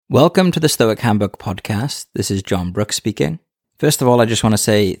Welcome to the Stoic Handbook podcast. This is John Brooks speaking. First of all, I just want to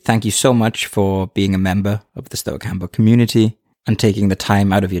say thank you so much for being a member of the Stoic Handbook community and taking the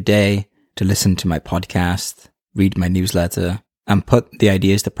time out of your day to listen to my podcast, read my newsletter, and put the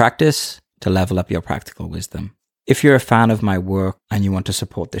ideas to practice to level up your practical wisdom. If you're a fan of my work and you want to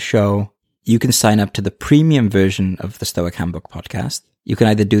support the show, you can sign up to the premium version of the Stoic Handbook podcast. You can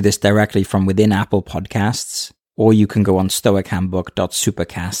either do this directly from within Apple Podcasts, or you can go on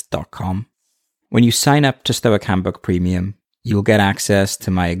stoichandbook.supercast.com. When you sign up to Stoic Handbook Premium, you'll get access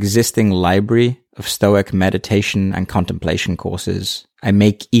to my existing library of Stoic meditation and contemplation courses. I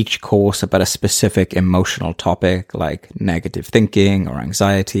make each course about a specific emotional topic like negative thinking or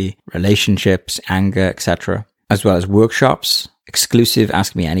anxiety, relationships, anger, etc., as well as workshops, exclusive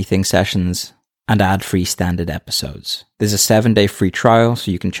Ask Me Anything sessions, and ad-free standard episodes. There's a 7-day free trial,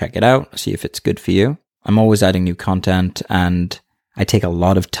 so you can check it out, see if it's good for you. I'm always adding new content, and I take a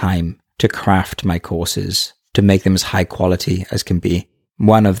lot of time to craft my courses to make them as high quality as can be.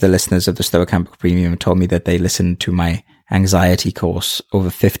 One of the listeners of the Stoic Handbook Premium told me that they listened to my anxiety course over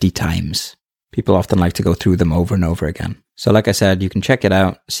 50 times. People often like to go through them over and over again. So like I said, you can check it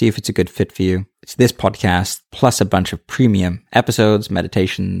out, see if it's a good fit for you. It's this podcast plus a bunch of premium episodes,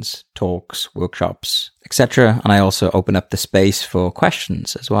 meditations, talks, workshops, etc. And I also open up the space for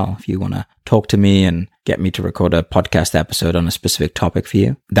questions as well. If you want to talk to me and get me to record a podcast episode on a specific topic for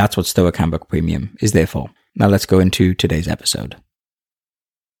you, that's what Stoic Handbook Premium is there for. Now let's go into today's episode.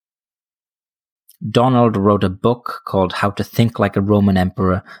 Donald wrote a book called How to Think Like a Roman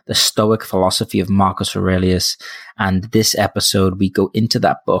Emperor, the Stoic Philosophy of Marcus Aurelius. And this episode, we go into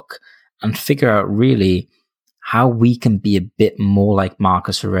that book and figure out really how we can be a bit more like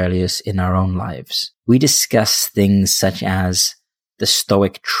Marcus Aurelius in our own lives. We discuss things such as the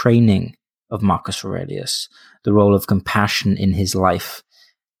Stoic training of Marcus Aurelius, the role of compassion in his life,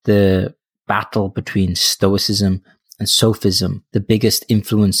 the battle between Stoicism and Sophism, the biggest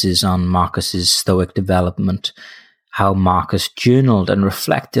influences on Marcus's Stoic development, how Marcus journaled and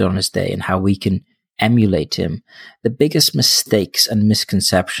reflected on his day and how we can emulate him, the biggest mistakes and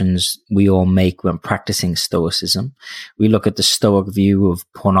misconceptions we all make when practicing Stoicism. We look at the Stoic view of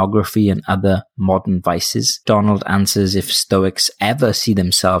pornography and other modern vices. Donald answers if Stoics ever see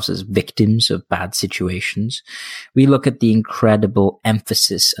themselves as victims of bad situations. We look at the incredible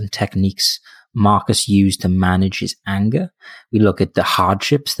emphasis and techniques Marcus used to manage his anger. We look at the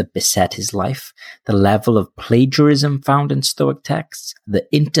hardships that beset his life, the level of plagiarism found in Stoic texts, the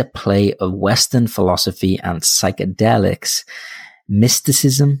interplay of Western philosophy and psychedelics,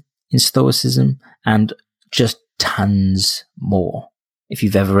 mysticism in Stoicism, and just tons more. If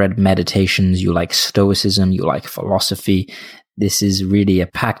you've ever read Meditations, you like Stoicism, you like philosophy, this is really a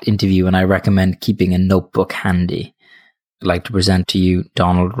packed interview, and I recommend keeping a notebook handy. I'd like to present to you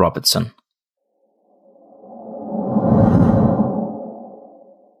Donald Robertson.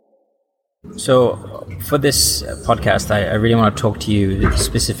 So for this podcast, I really want to talk to you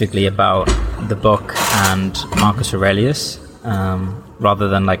specifically about the book and Marcus Aurelius, rather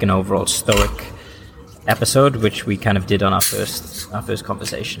than like an overall Stoic episode, which we kind of did on our first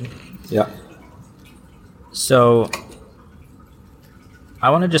conversation. Yeah. So I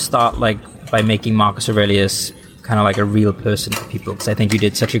want to just start by making Marcus Aurelius kind of like a real person for people, because I think you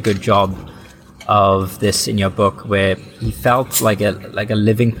did such a good job of this in your book, where he felt like a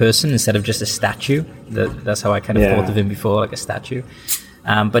living person instead of just a statue. That's how I kind of thought of him before, like a statue.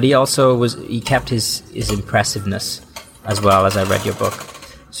 But he also he kept his impressiveness as well, as I read your book.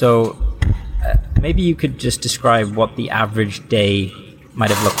 So maybe you could just describe what the average day might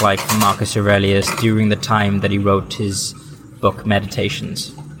have looked like for Marcus Aurelius during the time that he wrote his book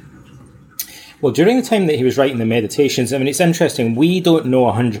Meditations. Well, during the time that he was writing the Meditations, I mean, it's interesting, we don't know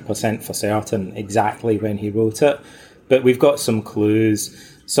 100% for certain exactly when he wrote it, but we've got some clues.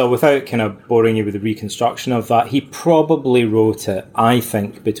 So without kind of boring you with the reconstruction of that, he probably wrote it, I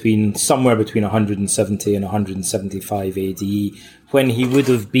think, somewhere between 170 and 175 AD, when he would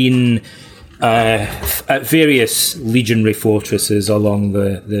have been at various legionary fortresses along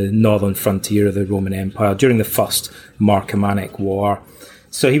the northern frontier of the Roman Empire during the First Marcomannic War.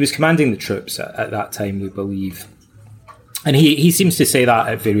 So he was commanding the troops at that time, we believe. And he seems to say that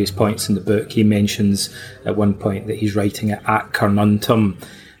at various points in the book. He mentions at one point that he's writing at Carnuntum,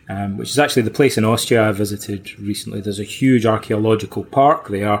 which is actually the place in Austria I visited recently. There's a huge archaeological park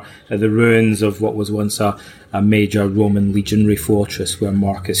there, the ruins of what was once a major Roman legionary fortress where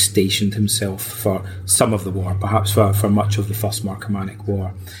Marcus stationed himself for some of the war, perhaps for much of the First Marcomannic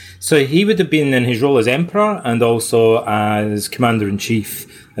War. So he would have been in his role as emperor and also as commander-in-chief,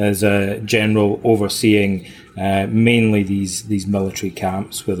 as a general overseeing mainly these military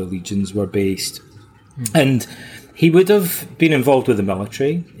camps where the legions were based. And he would have been involved with the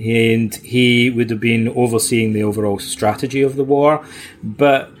military, and he would have been overseeing the overall strategy of the war.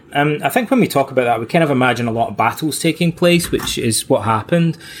 But I think when we talk about that, we kind of imagine a lot of battles taking place, which is what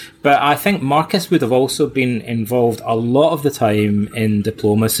happened. But I think Marcus would have also been involved a lot of the time in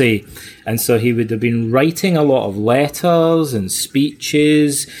diplomacy. And so he would have been writing a lot of letters and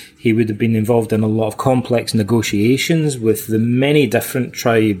speeches. He would have been involved in a lot of complex negotiations with the many different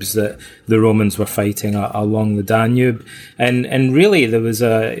tribes that the Romans were fighting along the Danube. And really,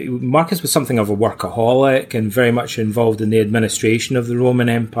 Marcus was something of a workaholic and very much involved in the administration of the Roman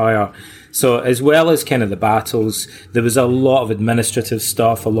Empire. So as well as kind of the battles, there was a lot of administrative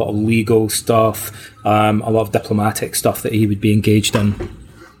stuff, a lot of legal stuff, a lot of diplomatic stuff that he would be engaged in.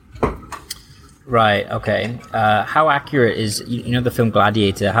 Right, okay. How accurate is, the film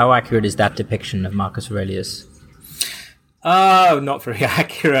Gladiator, how accurate is that depiction of Marcus Aurelius? Oh, not very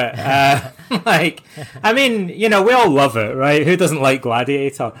accurate. We all love it, right? Who doesn't like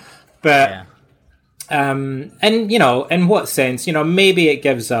Gladiator? But, yeah. In what sense, maybe it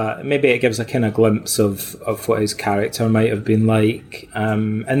gives a kind of glimpse of what his character might have been like.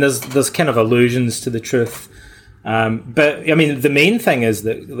 And there's kind of allusions to the truth. But the main thing is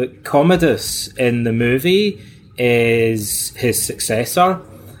that Commodus in the movie is his successor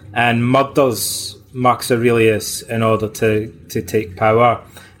and murders Marcus Aurelius in order to take power.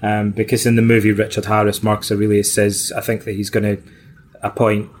 Because in the movie Richard Harris, Marcus Aurelius says, I think that he's going to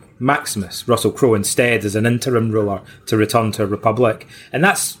appoint Maximus, Russell Crowe, instead as an interim ruler to return to a republic. And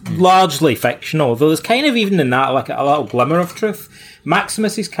that's largely fictional, though there's kind of even in that like a little glimmer of truth.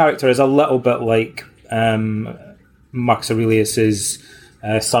 Maximus's character is a little bit like Marcus Aurelius's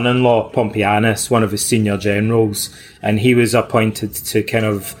son-in-law, Pompeianus, one of his senior generals, and he was appointed to kind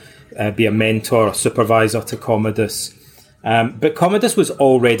of be a mentor, a supervisor to Commodus. But Commodus was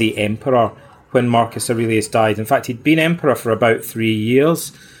already emperor when Marcus Aurelius died. In fact, he'd been emperor for about 3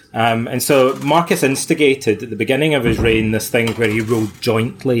 years. And so Marcus instigated at the beginning of his reign this thing where he ruled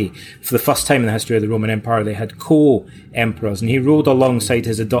jointly. For the first time in the history of the Roman Empire, they had co-emperors, and he ruled alongside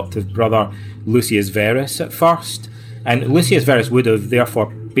his adoptive brother Lucius Verus at first. And Lucius Verus would have therefore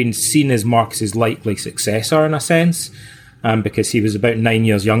been seen as Marcus's likely successor in a sense, because he was about 9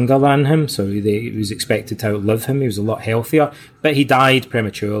 years younger than him, so he was expected to outlive him. He was a lot healthier, but he died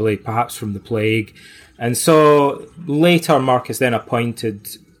prematurely, perhaps from the plague. And so later Marcus then appointed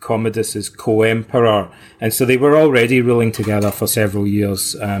Commodus as co-emperor, and so they were already ruling together for several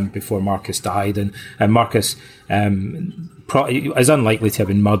years before Marcus died. And Marcus is unlikely to have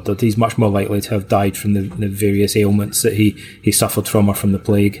been murdered. He's much more likely to have died from the various ailments that he suffered from or from the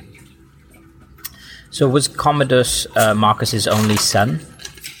plague. So was Commodus Marcus's only son?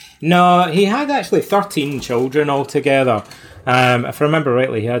 No, he had actually 13 children altogether. If I remember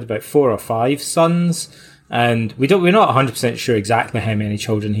rightly, he had about 4 or 5 sons. And we're not 100% sure exactly how many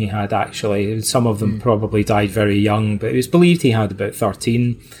children he had, actually. Some of them probably died very young, but it was believed he had about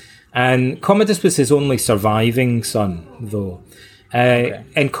 13. And Commodus was his only surviving son, though. Okay.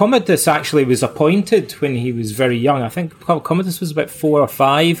 And Commodus actually was appointed when he was very young. I think Commodus was about 4 or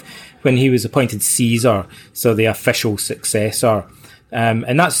 5 when he was appointed Caesar, so the official successor.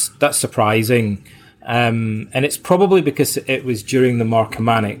 And that's surprising. And it's probably because it was during the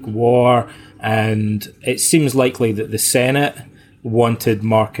Marcomannic War, and it seems likely that the Senate wanted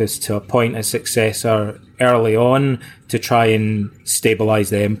Marcus to appoint a successor early on to try and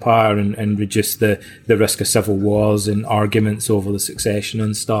stabilise the empire and reduce the risk of civil wars and arguments over the succession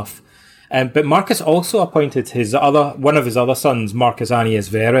and stuff. But Marcus also appointed one of his other sons, Marcus Annius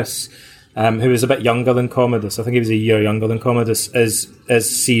Verus, who was a bit younger than Commodus. I think he was a year younger than Commodus, as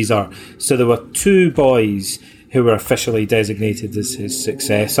Caesar. So there were 2 boys who were officially designated as his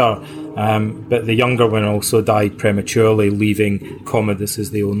successor, but the younger one also died prematurely, leaving Commodus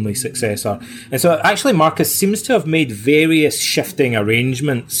as the only successor. And so actually Marcus seems to have made various shifting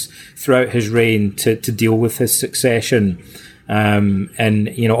arrangements throughout his reign to deal with his succession.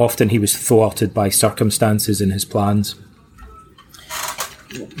 And often he was thwarted by circumstances in his plans.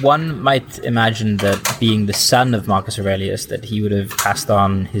 One might imagine that being the son of Marcus Aurelius, that he would have passed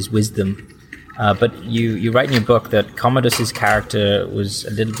on his wisdom. But you write in your book that Commodus's character was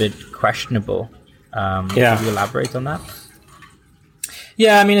a little bit questionable. Can you elaborate on that?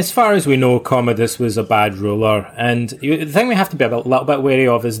 Yeah, as far as we know, Commodus was a bad ruler. And the thing we have to be a little bit wary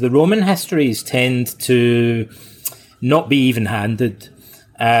of is the Roman histories tend to not be even-handed.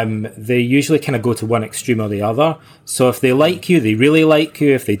 they usually kind of go to one extreme or the other. So if they like you, they really like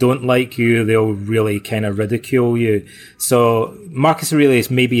you. If they don't like you, they'll really kind of ridicule you. So Marcus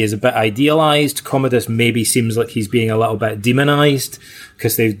Aurelius maybe is a bit idealized. Commodus maybe seems like he's being a little bit demonized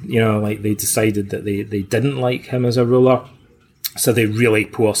because they decided that they didn't like him as a ruler. So they really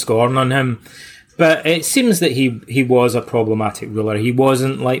pour scorn on him. But it seems that he was a problematic ruler. He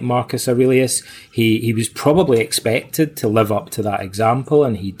wasn't like Marcus Aurelius. He was probably expected to live up to that example,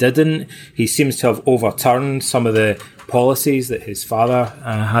 and he didn't. He seems to have overturned some of the policies that his father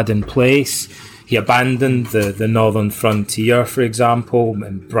had in place. He abandoned the northern frontier, for example,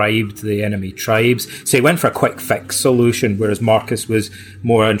 and bribed the enemy tribes. So he went for a quick fix solution, whereas Marcus was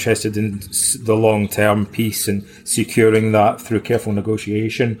more interested in the long-term peace and securing that through careful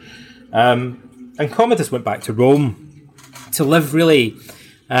negotiation. And Commodus went back to Rome to live really,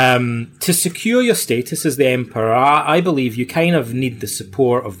 to secure your status as the emperor. I believe you kind of need the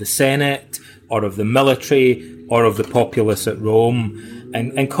support of the Senate or of the military or of the populace at Rome.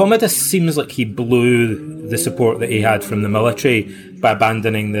 And Commodus seems like he blew the support that he had from the military by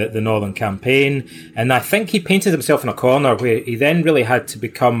abandoning the northern campaign. And I think he painted himself in a corner where he then really had to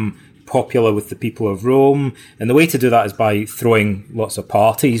become popular with the people of Rome, and the way to do that is by throwing lots of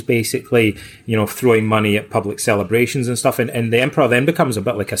parties, basically, throwing money at public celebrations and stuff, and the emperor then becomes a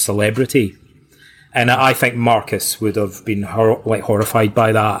bit like a celebrity. And I think Marcus would have been horrified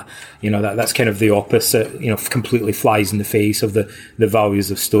by that. That's kind of the opposite, completely flies in the face of the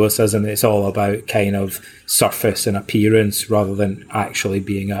values of Stoicism. It's all about kind of surface and appearance rather than actually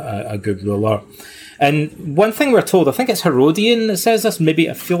being a good ruler. And one thing we're told, I think it's Herodian that says this, maybe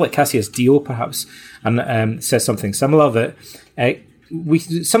I feel like Cassius Dio perhaps, and says something similar, that we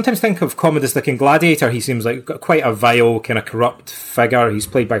sometimes think of Commodus like in Gladiator. He seems like quite a vile, kind of corrupt figure. He's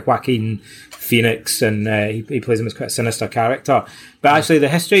played by Joaquin Phoenix, and he plays him as quite a sinister character. But actually the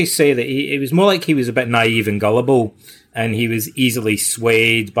histories say that it was more like he was a bit naive and gullible, and he was easily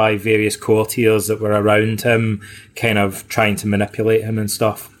swayed by various courtiers that were around him, kind of trying to manipulate him and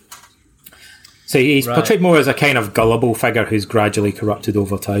stuff. So he's portrayed more as a kind of gullible figure who's gradually corrupted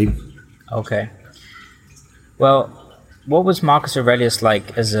over time. Okay. Well, what was Marcus Aurelius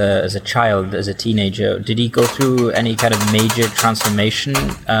like as a child, as a teenager? Did he go through any kind of major transformation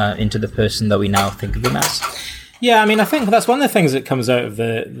into the person that we now think of him as? Yeah, I mean, I think that's one of the things that comes out of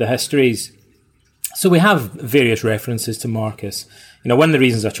the histories. So we have various references to Marcus. One of the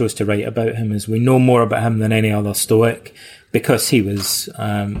reasons I chose to write about him is we know more about him than any other Stoic, because he was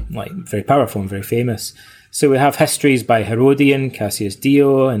very powerful and very famous. So we have histories by Herodian, Cassius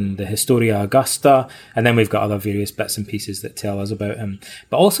Dio, and the Historia Augusta, and then we've got other various bits and pieces that tell us about him.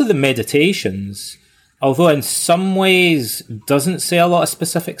 But also the Meditations, although in some ways doesn't say a lot of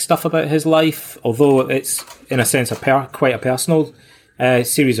specific stuff about his life, although it's in a sense quite a personal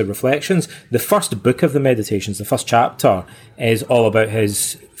series of reflections. The first book of the Meditations, the first chapter, is all about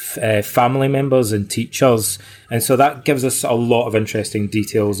his family members and teachers, and so that gives us a lot of interesting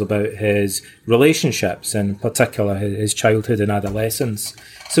details about his relationships, and in particular his childhood and adolescence.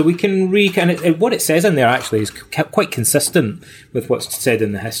 So we can read, and what it says in there actually is quite consistent with what's said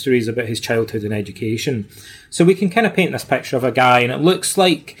in the histories about his childhood and education. So we can kind of paint this picture of a guy, and it looks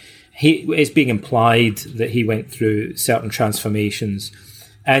like it's being implied that he went through certain transformations.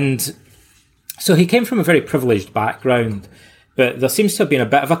 And so he came from a very privileged background, but there seems to have been a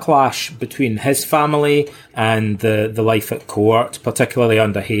bit of a clash between his family and the life at court, particularly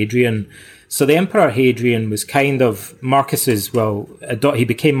under Hadrian. So the Emperor Hadrian was kind of he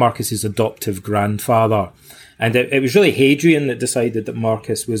became Marcus's adoptive grandfather. And it was really Hadrian that decided that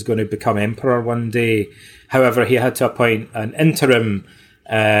Marcus was going to become emperor one day. However, he had to appoint an interim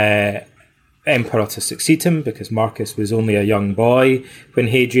emperor to succeed him, because Marcus was only a young boy when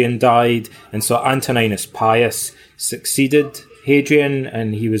Hadrian died, and so Antoninus Pius succeeded Hadrian,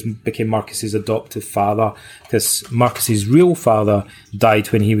 and he became Marcus's adoptive father, because Marcus's real father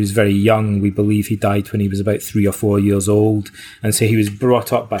died when he was very young. We believe he died when he was about 3 or 4 years old, and so he was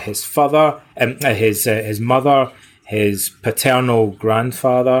brought up by his father, his mother, his paternal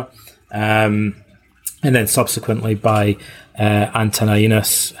grandfather, and then subsequently by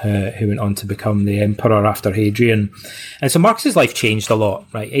Antoninus, who went on to become the emperor after Hadrian. And so Marcus's life changed a lot,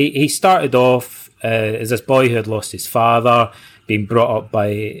 right? He started off as this boy who had lost his father, being brought up by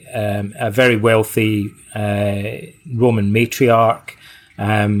a very wealthy Roman matriarch.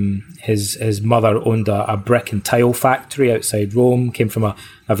 His mother owned a brick and tile factory outside Rome, came from a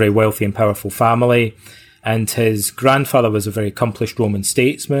very wealthy and powerful family. And his grandfather was a very accomplished Roman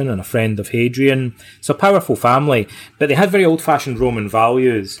statesman and a friend of Hadrian. So a powerful family, but they had very old-fashioned Roman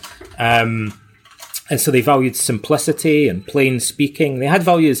values. And And so they valued simplicity and plain speaking. They had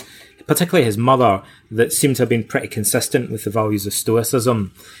values, particularly his mother, that seemed to have been pretty consistent with the values of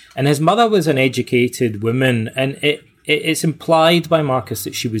Stoicism. And his mother was an educated woman, and it's implied by Marcus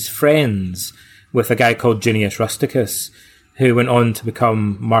that she was friends with a guy called Junius Rusticus, who went on to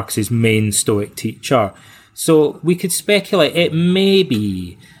become Marcus's main Stoic teacher. So we could speculate it may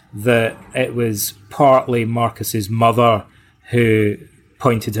be that it was partly Marcus's mother who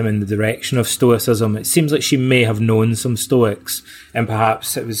pointed him in the direction of Stoicism. It seems like she may have known some Stoics, and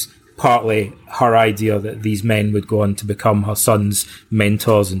perhaps it was partly her idea that these men would go on to become her son's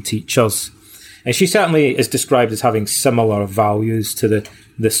mentors and teachers. And she certainly is described as having similar values to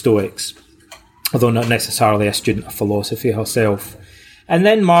the Stoics, although not necessarily a student of philosophy herself. And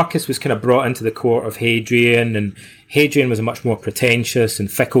then Marcus was kind of brought into the court of Hadrian, and Hadrian was a much more pretentious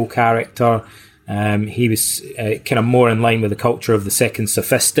and fickle character. He was kind of more in line with the culture of the second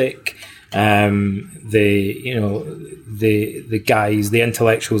sophistic. The guys, the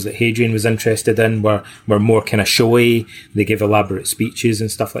intellectuals that Hadrian was interested in were more kind of showy. They gave elaborate speeches and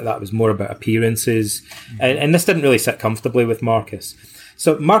stuff like that. It was more about appearances. And this didn't really sit comfortably with Marcus.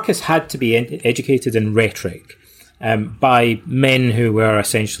 So Marcus had to be educated in rhetoric by men who were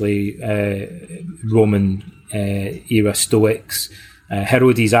essentially Roman era Stoics,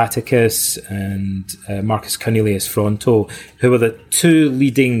 Herodes Atticus and Marcus Cornelius Fronto, who were the two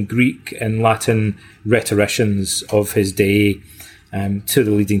leading Greek and Latin rhetoricians of his day, two of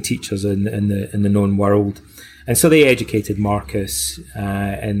the leading teachers in the known world. And so they educated Marcus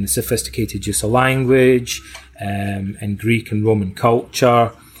in sophisticated use of language, in Greek and Roman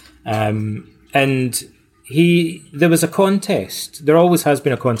culture. And there was a contest. There always has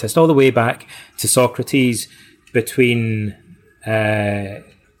been a contest, all the way back to Socrates, between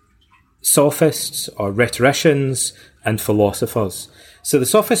sophists or rhetoricians and philosophers. So the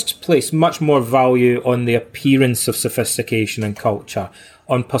sophists placed much more value on the appearance of sophistication and culture,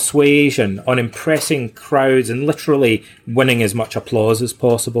 on persuasion, on impressing crowds and literally winning as much applause as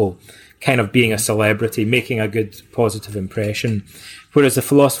possible, kind of being a celebrity, making a good positive impression. Whereas the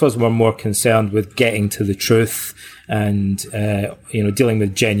philosophers were more concerned with getting to the truth and dealing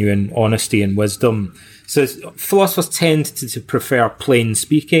with genuine honesty and wisdom. So philosophers tend to prefer plain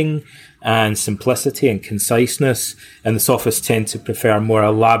speaking and simplicity and conciseness, and the sophists tend to prefer more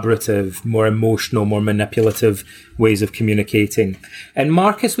elaborative, more emotional, more manipulative ways of communicating. And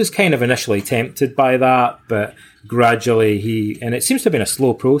Marcus was kind of initially tempted by that, but gradually and it seems to have been a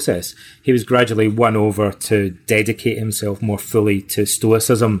slow process, he was gradually won over to dedicate himself more fully to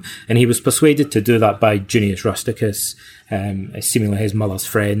Stoicism, and he was persuaded to do that by Junius Rusticus, seemingly his mother's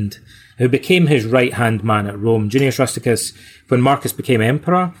friend, who became his right-hand man at Rome. Junius Rusticus, when Marcus became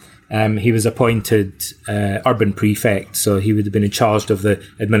emperor, he was appointed urban prefect, so he would have been in charge of the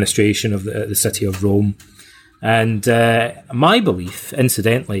administration of the city of Rome. And my belief,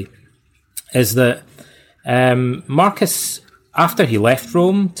 incidentally, is that Marcus, after he left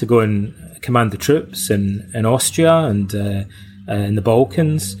Rome to go and command the troops in Austria and in the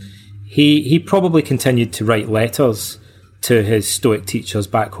Balkans, he probably continued to write letters to his Stoic teachers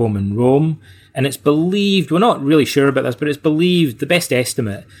back home in Rome. And it's believed, we're not really sure about this, but it's believed, the best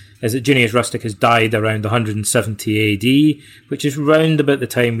estimate is that Junius Rusticus died around 170 AD, which is round about the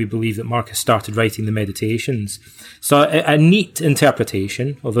time we believe that Marcus started writing the Meditations. So a neat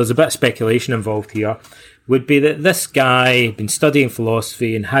interpretation, although there's a bit of speculation involved here, would be that this guy had been studying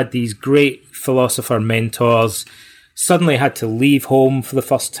philosophy and had these great philosopher mentors, suddenly had to leave home for the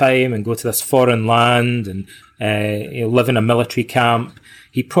first time and go to this foreign land and live in a military camp.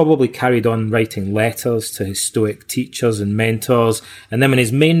 He probably carried on writing letters to his Stoic teachers and mentors. And then when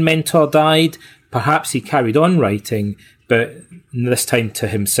his main mentor died, perhaps he carried on writing, but this time to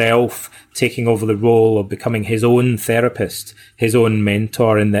himself, taking over the role of becoming his own therapist, his own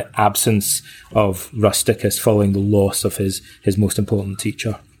mentor in the absence of Rusticus following the loss of his most important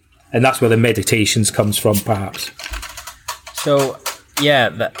teacher. And that's where the Meditations comes from, perhaps. So,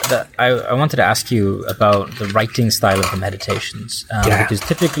 yeah, I wanted to ask you about the writing style of the Meditations. Because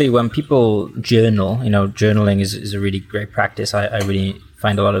typically when people journal, journaling is a really great practice. I really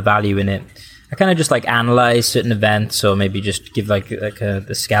find a lot of value in it. I kind of just analyze certain events, or maybe just give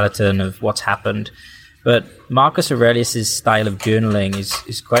the skeleton of what's happened. But Marcus Aurelius's style of journaling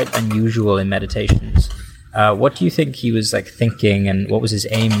is quite unusual in Meditations. What do you think he was thinking, and what was his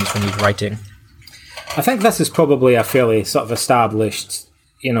aims when he was writing? I think this is probably a fairly sort of established,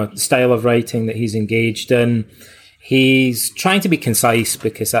 style of writing that he's engaged in. He's trying to be concise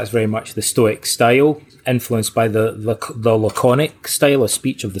because that's very much the Stoic style, influenced by the laconic style of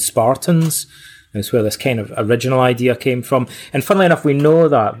speech of the Spartans. And it's where this kind of original idea came from. And funnily enough, we know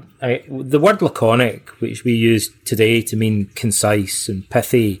that the word laconic, which we use today to mean concise and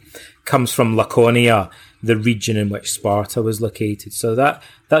pithy, comes from Laconia, the region in which Sparta was located. So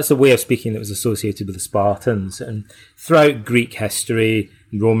that's the way of speaking that was associated with the Spartans. And throughout Greek history,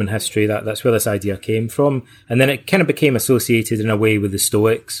 Roman history, that's where this idea came from. And then it kind of became associated in a way with the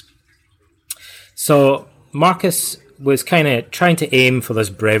Stoics. So Marcus was kind of trying to aim for this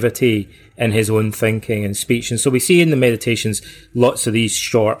brevity in his own thinking and speech. And so we see in the Meditations lots of these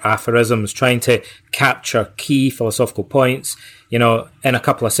short aphorisms trying to capture key philosophical points, in a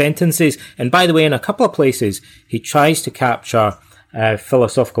couple of sentences. And by the way, in a couple of places, he tries to capture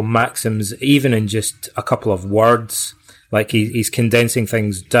philosophical maxims even in just a couple of words. Like he's condensing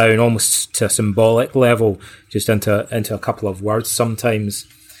things down almost to a symbolic level, just into a couple of words sometimes.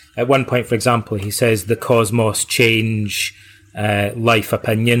 At one point, for example, he says, the cosmos change life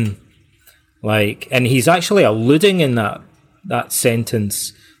opinion. And he's actually alluding in that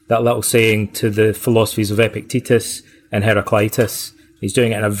sentence, that little saying, to the philosophies of Epictetus and Heraclitus. He's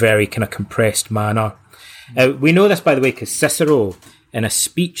doing it in a very kind of compressed manner. We know this, by the way, because Cicero, in a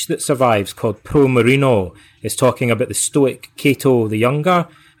speech that survives called Pro Marino, is talking about the Stoic Cato the Younger,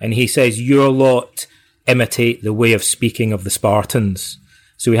 and he says, your lot imitate the way of speaking of the Spartans.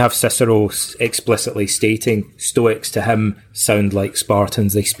 So we have Cicero explicitly stating Stoics to him sound like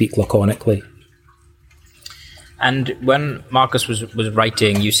Spartans. They speak laconically. And when Marcus was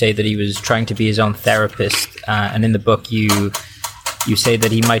writing, you say that he was trying to be his own therapist. And in the book, you say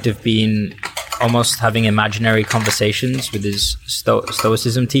that he might have been almost having imaginary conversations with his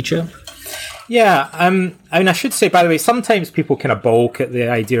Stoicism teacher. Yeah, I should say, by the way, sometimes people kind of balk at the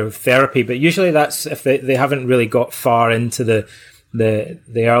idea of therapy, but usually that's if they haven't really got far into the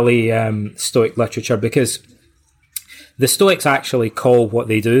early Stoic literature, because the Stoics actually call what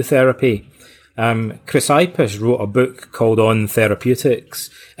they do therapy. Chrysippus wrote a book called On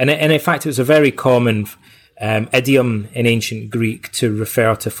Therapeutics, and in fact it was a very common idiom in ancient Greek to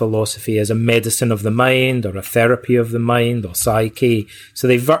refer to philosophy as a medicine of the mind or a therapy of the mind or psyche. So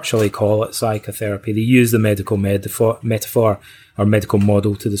they virtually call it psychotherapy. They use the medical metaphor or medical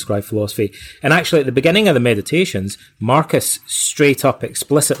model to describe philosophy. And actually at the beginning of the Meditations, Marcus straight up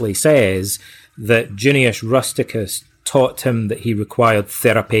explicitly says that Junius Rusticus taught him that he required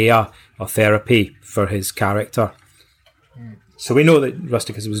therapeia or therapy for his character. So we know that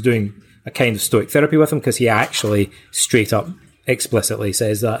Rusticus was doing a kind of Stoic therapy with him because he actually straight up explicitly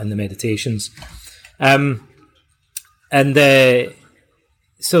says that in the Meditations. So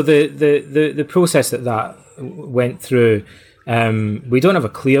the process that went through, we don't have a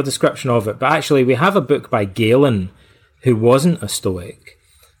clear description of it, but actually we have a book by Galen, who wasn't a Stoic,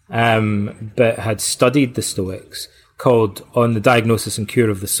 but had studied the Stoics, called On the Diagnosis and Cure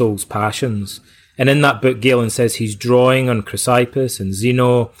of the Soul's Passions. And in that book, Galen says he's drawing on Chrysippus and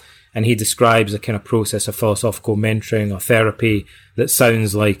Zeno, and he describes a kind of process of philosophical mentoring or therapy that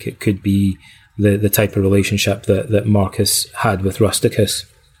sounds like it could be the type of relationship that Marcus had with Rusticus.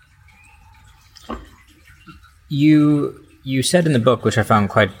 You said in the book, which I found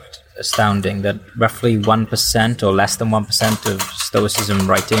quite astounding, that roughly 1% or less than 1% of Stoicism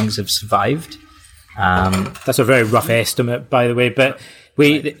writings have survived. That's a very rough estimate, by the way, but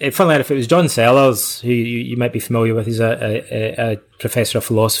funnily enough, it was John Sellers, who you might be familiar with. He's a professor of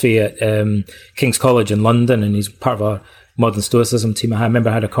philosophy at King's College in London, and he's part of a modern Stoicism team. I remember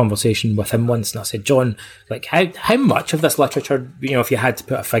I had a conversation with him once, and I said, John, how much of this literature, if you had to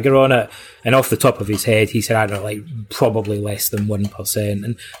put a figure on it? And off the top of his head, he said, I don't know, probably less than 1%.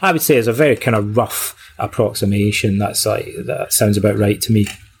 And I would say it's a very kind of rough approximation. That sounds about right to me.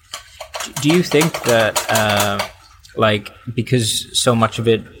 Do you think that, because so much of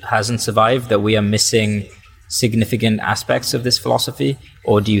it hasn't survived, that we are missing significant aspects of this philosophy?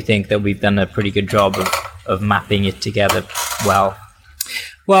 Or do you think that we've done a pretty good job of mapping it together well?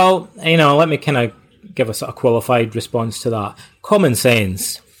 Well, let me kind of give a sort of qualified response to that. Common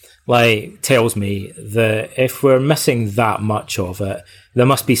sense, tells me that if we're missing that much of it, there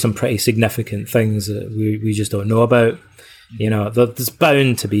must be some pretty significant things that we just don't know about. There's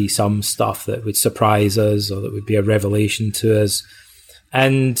bound to be some stuff that would surprise us or that would be a revelation to us.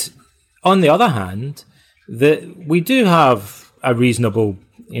 And on the other hand, we do have a reasonable,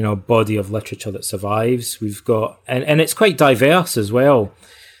 body of literature that survives. We've got, and it's quite diverse as well.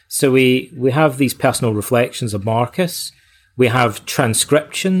 So we have these personal reflections of Marcus. We have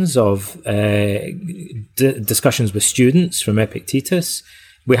transcriptions of discussions with students from Epictetus.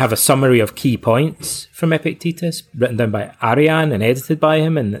 We have a summary of key points from Epictetus, written down by Arrian and edited by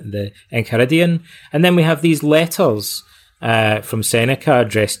him in the Enchiridion. And then we have these letters from Seneca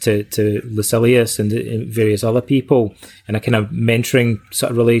addressed to Lucilius and various other people, in a kind of mentoring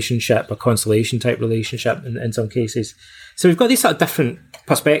sort of relationship, a consolation type relationship in some cases. So we've got these sort of different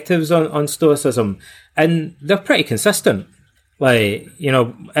perspectives on Stoicism, and they're pretty consistent.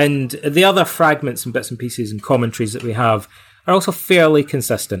 And the other fragments and bits and pieces and commentaries that we have are also fairly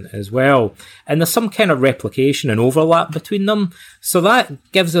consistent as well. And there's some kind of replication and overlap between them. So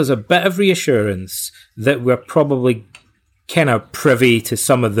that gives us a bit of reassurance that we're probably kind of privy to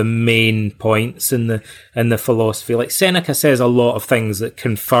some of the main points in the philosophy. Like Seneca says a lot of things that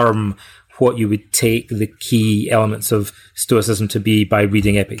confirm what you would take the key elements of Stoicism to be by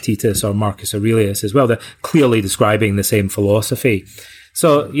reading Epictetus or Marcus Aurelius as well. They're clearly describing the same philosophy.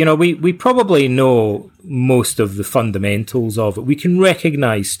 So, we probably know most of the fundamentals of it. We can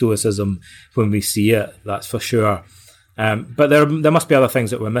recognize Stoicism when we see it, that's for sure. But there must be other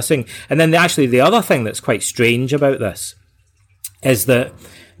things that we're missing. And then the other thing that's quite strange about this is that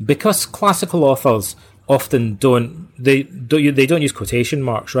because classical authors often don't use quotation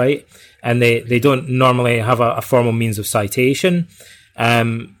marks, right? And they don't normally have a formal means of citation.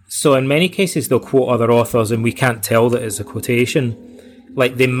 So in many cases, they'll quote other authors and we can't tell that it's a quotation.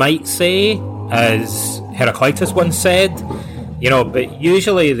 Like they might say, as Heraclitus once said, but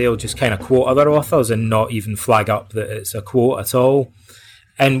usually they'll just kind of quote other authors and not even flag up that it's a quote at all.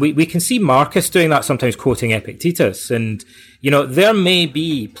 And we can see Marcus doing that sometimes, quoting Epictetus. And, there may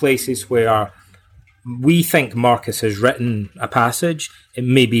be places where we think Marcus has written a passage. It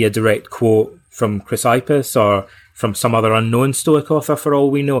may be a direct quote from Chrysippus or from some other unknown Stoic author, for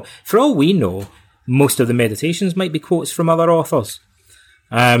all we know. For all we know, most of the Meditations might be quotes from other authors.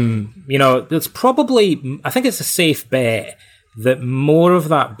 There's probably, I think it's a safe bet that more of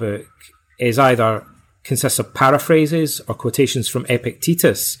that book is either consists of paraphrases or quotations from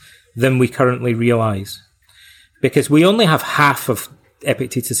Epictetus than we currently realise. Because we only have half of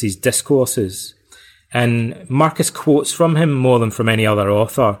Epictetus's discourses, and Marcus quotes from him more than from any other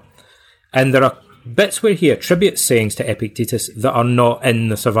author. And there are bits where he attributes sayings to Epictetus that are not in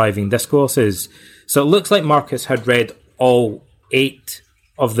the surviving discourses. So it looks like Marcus had read all 8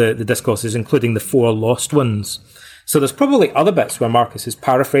 of the discourses, including the 4 lost ones. So there's probably other bits where Marcus is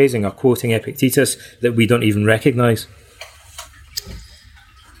paraphrasing or quoting Epictetus that we don't even recognise.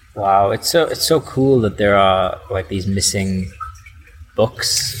 Wow, it's so cool that there are like these missing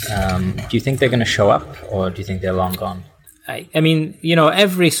books. Do you think they're going to show up, or do you think they're long gone? I mean,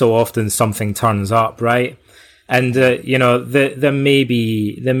 every so often something turns up, right? And there may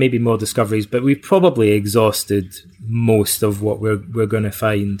be more discoveries, but we've probably exhausted most of what we're going to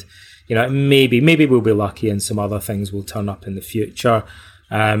find. Maybe we'll be lucky, and some other things will turn up in the future.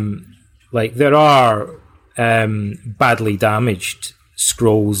 Like there are badly damaged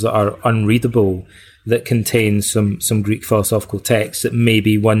scrolls that are unreadable that contain some Greek philosophical texts that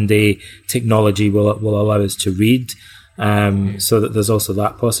maybe one day technology will allow us to read. So that there's also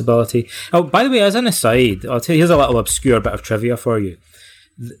that possibility. Oh, by the way, as an aside, I'll tell you, here's a little obscure bit of trivia for you.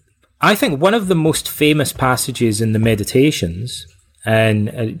 I think one of the most famous passages in the Meditations, and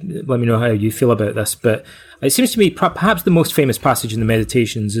let me know how you feel about this, but it seems to me perhaps the most famous passage in the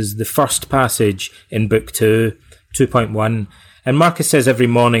Meditations is the first passage in Book 2, 2.1. And Marcus says every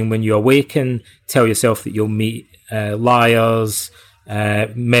morning when you awaken, tell yourself that you'll meet liars,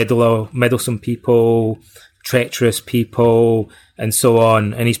 meddlesome people, treacherous people, and so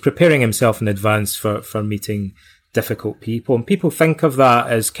on. And he's preparing himself in advance for meeting difficult people. And people think of that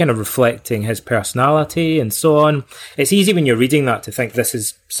as kind of reflecting his personality and so on. It's easy when you're reading that to think this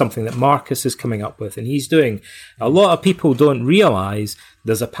is something that Marcus is coming up with and he's doing. A lot of people don't realise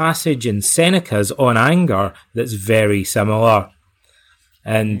there's a passage in Seneca's On Anger that's very similar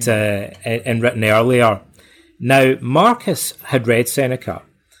and written earlier. Now, Marcus had read Seneca.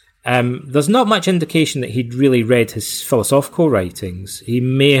 There's not much indication that he'd really read his philosophical writings. He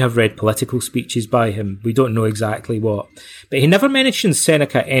may have read political speeches by him. We don't know exactly what. But he never mentions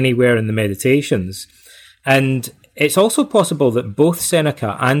Seneca anywhere in the Meditations. And it's also possible that both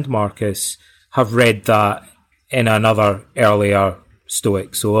Seneca and Marcus have read that in another earlier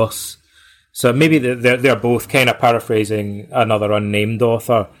Stoic source. So maybe they're both kind of paraphrasing another unnamed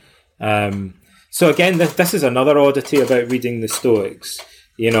author. So again, this is another oddity about reading the Stoics.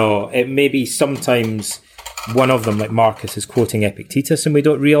 It may be sometimes one of them, like Marcus, is quoting Epictetus and we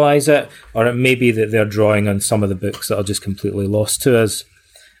don't realise it, or it may be that they're drawing on some of the books that are just completely lost to us.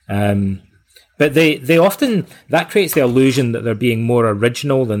 But they often, that creates the illusion that they're being more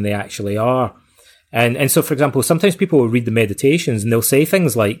original than they actually are. And so, for example, sometimes people will read the Meditations and they'll say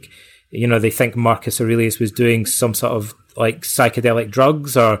things like, they think Marcus Aurelius was doing some sort of like psychedelic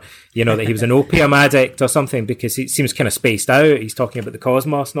drugs, or that he was an opium addict or something, because he seems kind of spaced out. He's talking about the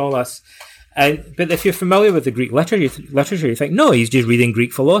cosmos and all this. But if you're familiar with the Greek literature, you think, no, he's just reading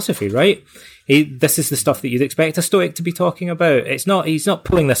Greek philosophy, right? This is the stuff that you'd expect a Stoic to be talking about. He's not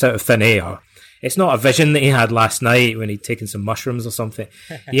pulling this out of thin air. It's not a vision that he had last night when he'd taken some mushrooms or something.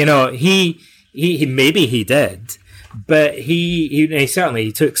 He maybe he did, but he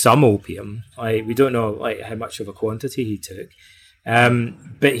certainly took some opium. We don't know how much of a quantity he took,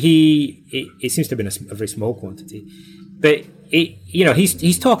 but it seems to have been a very small quantity. But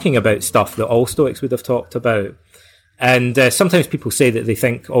he's talking about stuff that all Stoics would have talked about. And sometimes people say that they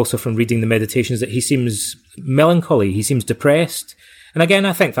think also from reading the Meditations that he seems melancholy, he seems depressed. And again,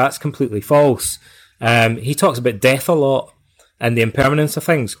 I think that's completely false. He talks about death a lot and the impermanence of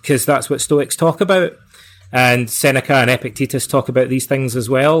things, because that's what Stoics talk about. And Seneca and Epictetus talk about these things as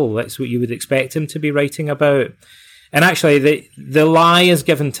well. That's what you would expect him to be writing about. And actually, the lie is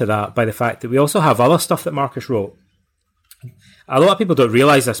given to that by the fact that we also have other stuff that Marcus wrote. A lot of people don't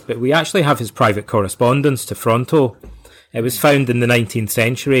realise this, but we actually have his private correspondence to Fronto. It was found in the 19th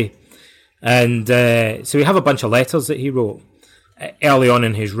century. And so we have a bunch of letters that he wrote early on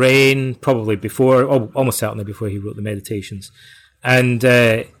in his reign, probably before, almost certainly before he wrote the Meditations. And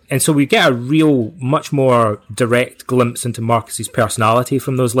so we get a real, much more direct glimpse into Marcus's personality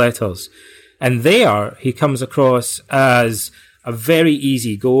from those letters. And there he comes across as a very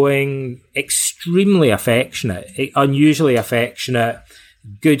easygoing, extremely affectionate, unusually affectionate,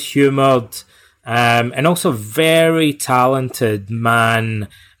 good-humoured, and also very talented man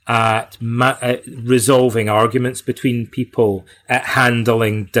at resolving arguments between people, at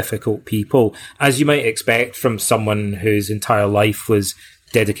handling difficult people, as you might expect from someone whose entire life was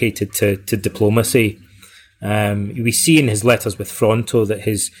dedicated to diplomacy. We see in his letters with Fronto that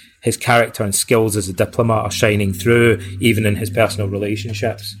his character and skills as a diplomat are shining through, even in his personal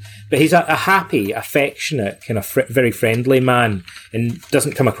relationships. But he's a happy, affectionate, kind of very friendly man, and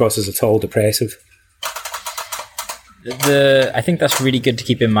doesn't come across as at all depressive. I think that's really good to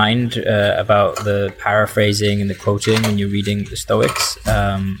keep in mind about the paraphrasing and the quoting when you're reading the Stoics.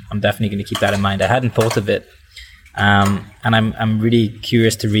 I'm definitely going to keep that in mind. I hadn't thought of it, and I'm really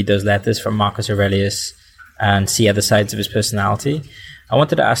curious to read those letters from Marcus Aurelius and see other sides of his personality. I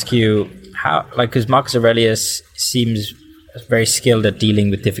wanted to ask you how, because Marcus Aurelius seems very skilled at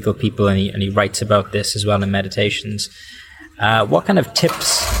dealing with difficult people, and he writes about this as well in Meditations. What kind of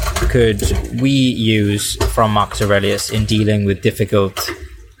tips could we use from Marcus Aurelius in dealing with difficult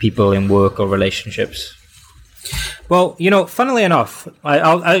people in work or relationships? Well, funnily enough,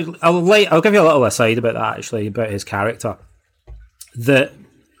 I'll give you a little aside about that, actually, about his character.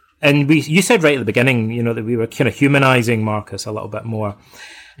 You said right at the beginning, that we were kind of humanizing Marcus a little bit more.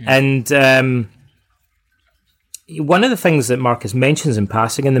 Mm. And one of the things that Marcus mentions in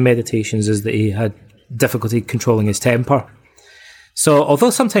passing in the Meditations is that he had difficulty controlling his temper. So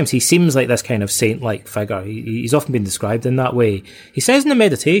although sometimes he seems like this kind of saint-like figure, he's often been described in that way. He says in the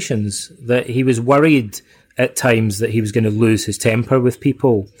Meditations that he was worried at times that he was going to lose his temper with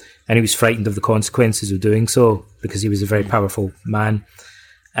people, and he was frightened of the consequences of doing so because he was a very powerful man.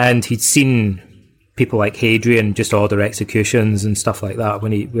 And he'd seen people like Hadrian just order executions and stuff like that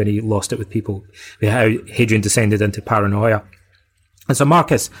when he lost it with people, how Hadrian descended into paranoia. And so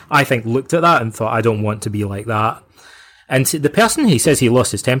Marcus, I think, looked at that and thought, I don't want to be like that. And the person he says he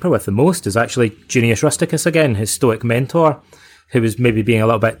lost his temper with the most is actually Junius Rusticus again, his Stoic mentor, who was maybe being a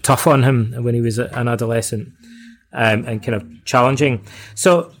little bit tough on him when he was an adolescent, and kind of challenging.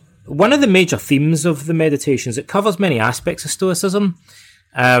 So one of the major themes of the Meditations, it covers many aspects of Stoicism,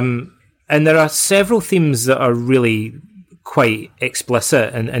 and there are several themes that are really quite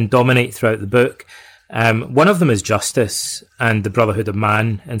explicit and dominate throughout the book. One of them is justice and the brotherhood of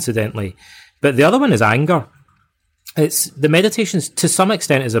man, incidentally. But the other one is anger. The Meditations, to some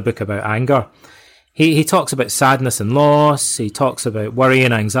extent, is a book about anger. He talks about sadness and loss. He talks about worry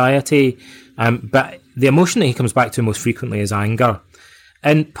and anxiety. But the emotion that he comes back to most frequently is anger.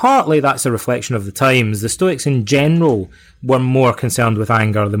 And partly that's a reflection of the times. The Stoics in general were more concerned with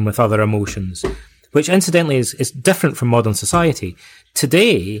anger than with other emotions, which incidentally is different from modern society.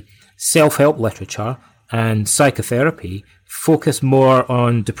 Today, self-help literature and psychotherapy focus more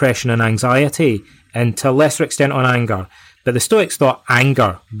on depression and anxiety, and to a lesser extent on anger. But the Stoics thought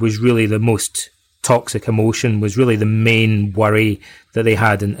anger was really the most toxic emotion, was really the main worry that they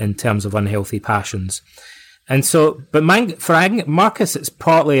had in terms of unhealthy passions. And so, but for Marcus, it's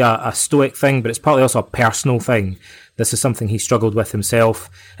partly a Stoic thing, but it's partly also a personal thing. This is something he struggled with himself.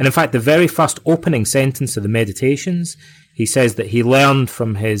 And in fact, the very first opening sentence of the Meditations, he says that he learned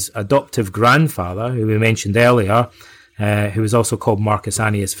from his adoptive grandfather, who we mentioned earlier, who was also called Marcus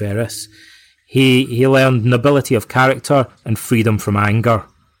Annius Verus. He learned nobility of character and freedom from anger.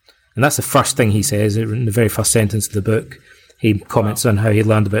 And that's the first thing he says in the very first sentence of the book. He comments on how he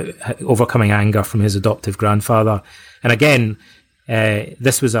learned about overcoming anger from his adoptive grandfather. And again,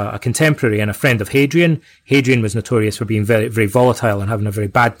 this was a contemporary and a friend of Hadrian. Hadrian was notorious for being very, very volatile and having a very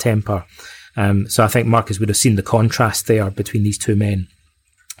bad temper. So I think Marcus would have seen the contrast there between these two men.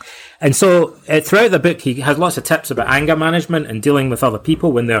 And so throughout the book, he has lots of tips about anger management and dealing with other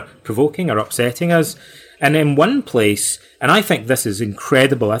people when they're provoking or upsetting us. And in one place, and I think this is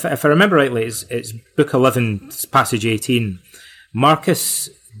incredible, if I remember rightly, it's book 11, passage 18, Marcus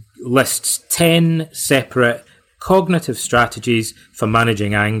lists 10 separate cognitive strategies for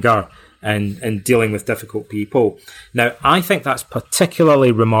managing anger and dealing with difficult people. Now, I think that's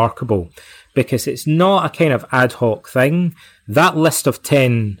particularly remarkable because it's not a kind of ad hoc thing. That list of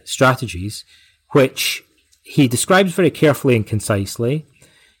 10 strategies, which he describes very carefully and concisely,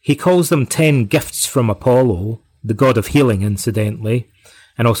 he calls them 10 gifts from Apollo, the god of healing, incidentally,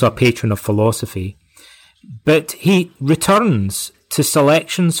 and also a patron of philosophy. But he returns to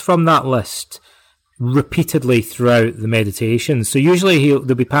selections from that list repeatedly throughout the meditations. So usually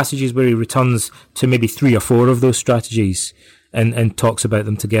there'll be passages where he returns to maybe 3 or 4 of those strategies and talks about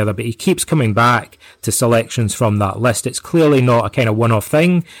them together, but he keeps coming back to selections from that list. It's clearly not a kind of one-off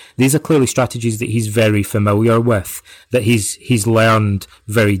thing. These are clearly strategies that he's very familiar with, that he's learned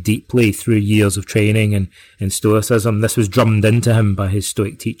very deeply through years of training and Stoicism. This was drummed into him by his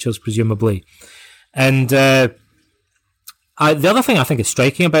Stoic teachers, presumably. And the other thing I think is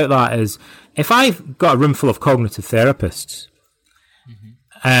striking about that is, if I've got a room full of cognitive therapists,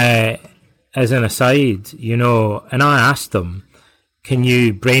 as an aside, and I asked them, can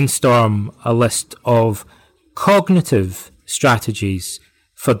you brainstorm a list of cognitive strategies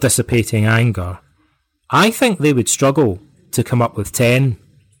for dissipating anger? I think they would struggle to come up with 10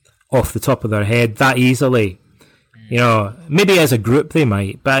 off the top of their head that easily. Maybe as a group they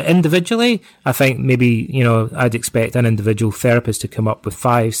might, but individually, I think maybe, I'd expect an individual therapist to come up with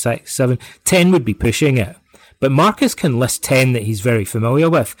 5, 6, 7, 10 would be pushing it. But Marcus can list 10 that he's very familiar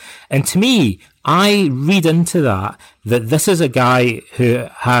with. And to me, I read into that this is a guy who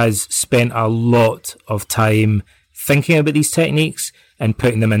has spent a lot of time thinking about these techniques and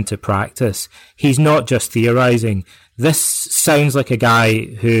putting them into practice. He's not just theorizing. This sounds like a guy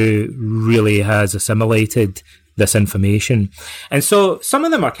who really has assimilated this information. And so some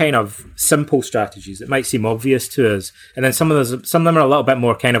of them are kind of simple strategies that might seem obvious to us. And then some of them are a little bit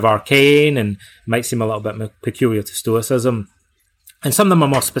more kind of arcane and might seem a little bit more peculiar to Stoicism. And some of them are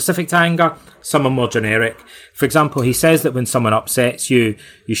more specific to anger, some are more generic. For example, he says that when someone upsets you,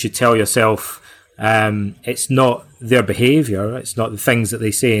 you should tell yourself, it's not their behaviour, it's not the things that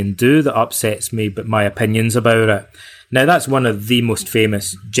they say and do that upsets me, but my opinions about it. Now, that's one of the most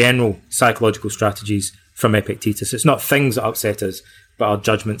famous general psychological strategies from Epictetus. It's not things that upset us, but our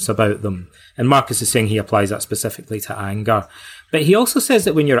judgments about them. And Marcus is saying he applies that specifically to anger. But he also says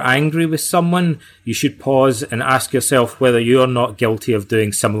that when you're angry with someone, you should pause and ask yourself whether you're not guilty of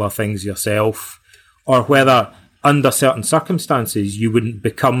doing similar things yourself, or whether under certain circumstances you wouldn't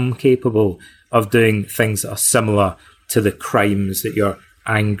become capable of doing things that are similar to the crimes that you're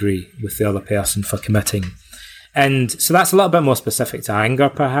angry with the other person for committing. And so that's a little bit more specific to anger,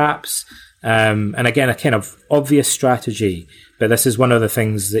 perhaps. And again, a kind of obvious strategy, but this is one of the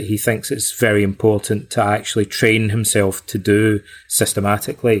things that he thinks it's very important to actually train himself to do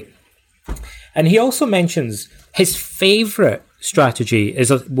systematically. And he also mentions his favourite strategy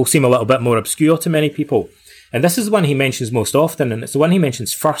will seem a little bit more obscure to many people. And this is the one he mentions most often, and it's the one he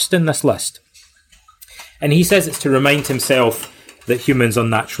mentions first in this list. And he says it's to remind himself that humans are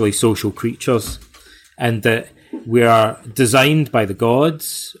naturally social creatures, and that we are designed by the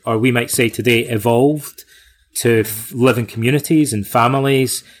gods, or we might say today evolved, to live in communities and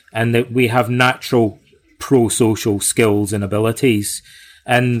families, and that we have natural pro-social skills and abilities,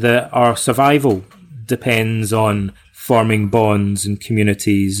 and that our survival depends on forming bonds and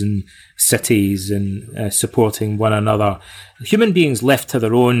communities and cities and supporting one another. Human beings left to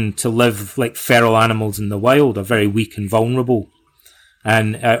their own to live like feral animals in the wild are very weak and vulnerable.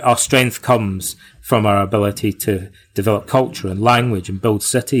 And our strength comes from our ability to develop culture and language and build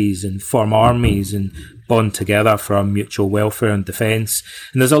cities and form armies and bond together for our mutual welfare and defence.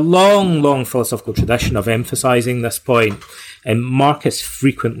 And there's a long, long philosophical tradition of emphasising this point, and Marcus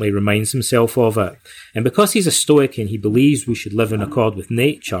frequently reminds himself of it. And because he's a Stoic and he believes we should live in accord with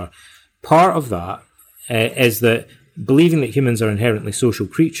nature, part of that is that believing that humans are inherently social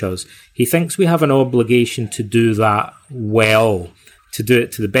creatures, he thinks we have an obligation to do that well, to do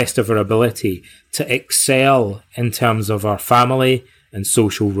it to the best of our ability, to excel in terms of our family and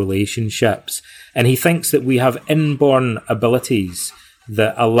social relationships. And he thinks that we have inborn abilities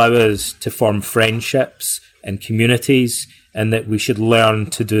that allow us to form friendships and communities, and that we should learn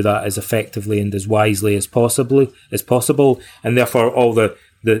to do that as effectively and as wisely as possible. And therefore all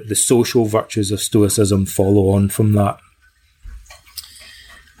the social virtues of Stoicism follow on from that.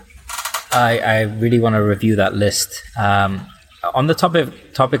 I really want to review that list. On the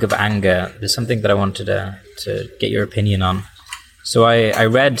topic of anger, there's something that I wanted to get your opinion on. So I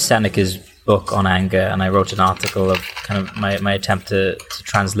read Seneca's book on anger, and I wrote an article of kind of my attempt to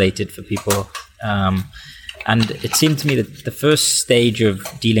translate it for people. And it seemed to me that the first stage of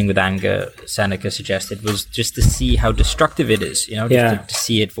dealing with anger, Seneca suggested, was just to see how destructive it is, just to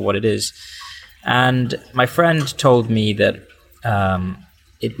see it for what it is. And my friend told me that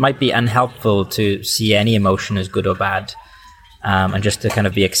it might be unhelpful to see any emotion as good or bad, and just to kind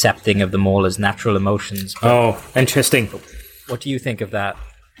of be accepting of them all as natural emotions. But interesting. What do you think of that?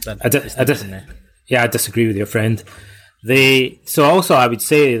 I disagree with your friend. So also I would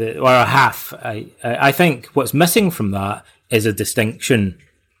say that, or I think what's missing from that is a distinction.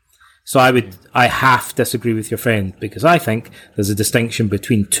 So I half disagree with your friend, because I think there's a distinction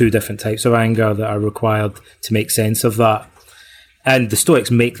between two different types of anger that are required to make sense of that. And the Stoics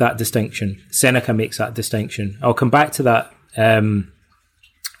make that distinction. Seneca makes that distinction. I'll come back to that in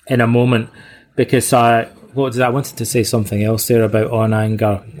a moment, because I wanted to say something else there about on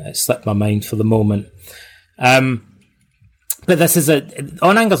anger. It slipped my mind for the moment. But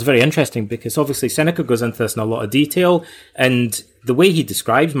on anger is very interesting, because obviously Seneca goes into this in a lot of detail, and the way he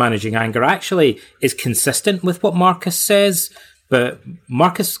describes managing anger actually is consistent with what Marcus says, but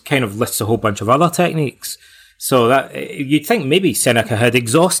Marcus kind of lists a whole bunch of other techniques. So that you'd think maybe Seneca had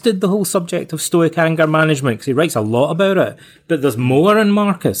exhausted the whole subject of Stoic anger management, because he writes a lot about it. But there's more in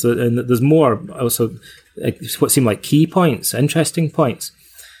Marcus, and there's more also what seem like key points, interesting points.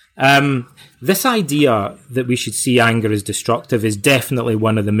 This idea that we should see anger as destructive is definitely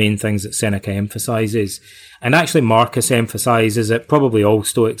one of the main things that Seneca emphasizes. And actually Marcus emphasizes it, probably all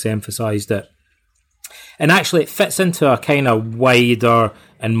Stoics emphasized it. And actually it fits into a kind of wider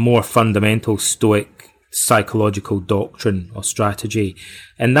and more fundamental Stoic psychological doctrine or strategy.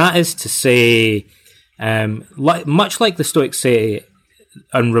 And that is to say, much like the Stoics say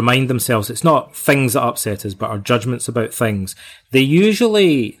and remind themselves, it's not things that upset us, but our judgments about things. They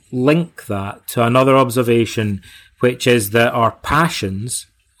usually link that to another observation, which is that our passions,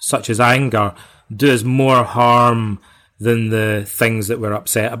 such as anger, do us more harm than the things that we're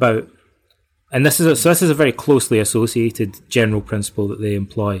upset about. And this is a very closely associated general principle that they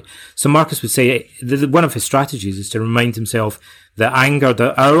employ. So Marcus would say one of his strategies is to remind himself that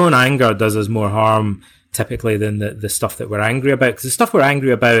our own anger does us more harm typically than the stuff that we're angry about. Because the stuff we're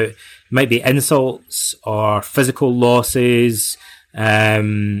angry about might be insults or physical losses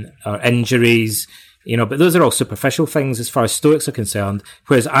or injuries, but those are all superficial things as far as Stoics are concerned,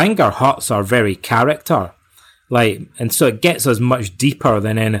 whereas anger hurts our very character. And so it gets us much deeper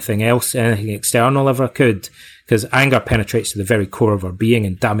than anything else, anything external ever could, because anger penetrates to the very core of our being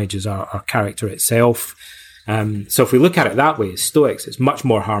and damages our character itself. So if we look at it that way as Stoics, it's much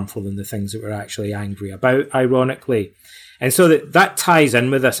more harmful than the things that we're actually angry about, ironically. And so that ties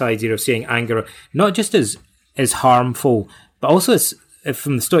in with this idea of seeing anger not just as harmful, but also as,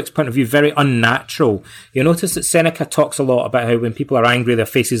 from the Stoics' point of view, very unnatural. You'll notice that Seneca talks a lot about how when people are angry, their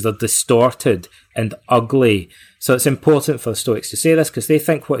faces are distorted and ugly. So it's important for the Stoics to say this, because they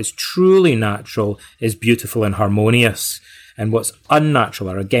think what is truly natural is beautiful and harmonious. And what's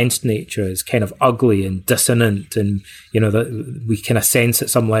unnatural or against nature is kind of ugly and dissonant, and that we kind of sense at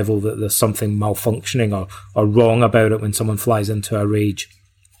some level that there's something malfunctioning or wrong about it when someone flies into a rage.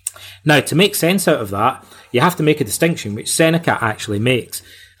 Now, to make sense out of that, you have to make a distinction, which Seneca actually makes,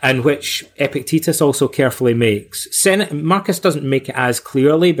 and which Epictetus also carefully makes. Marcus doesn't make it as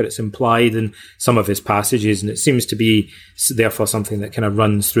clearly, but it's implied in some of his passages, and it seems to be therefore something that kind of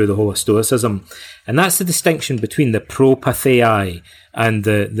runs through the whole of Stoicism. And that's the distinction between the propathei and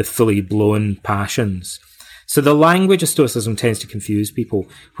the fully blown passions. So the language of Stoicism tends to confuse people.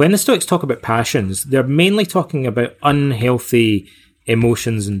 When the Stoics talk about passions, they're mainly talking about unhealthy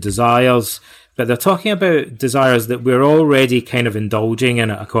emotions and desires, but they're talking about desires that we're already kind of indulging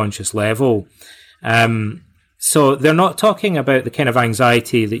in at a conscious level. So they're not talking about the kind of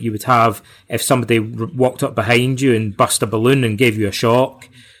anxiety that you would have if somebody walked up behind you and burst a balloon and gave you a shock.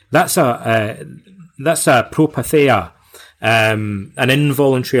 That's a propatheia. An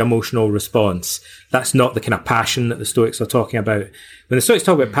involuntary emotional response. That's not the kind of passion that the Stoics are talking about. When the Stoics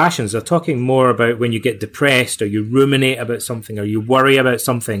talk about passions, they're talking more about when you get depressed or you ruminate about something or you worry about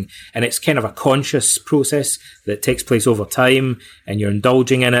something, and it's kind of a conscious process that takes place over time and you're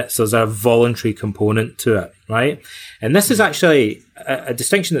indulging in it. So there's a voluntary component to it, right? And this is actually a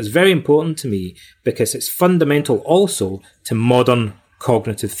distinction that's very important to me because it's fundamental also to modern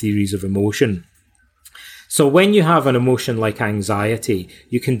cognitive theories of emotion. So when you have an emotion like anxiety,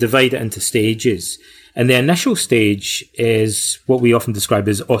 you can divide it into stages. And the initial stage is what we often describe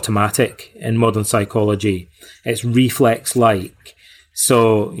as automatic in modern psychology. It's reflex-like.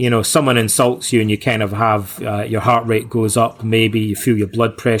 So, someone insults you and you kind of have your heart rate goes up, maybe you feel your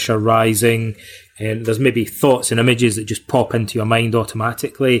blood pressure rising, and there's maybe thoughts and images that just pop into your mind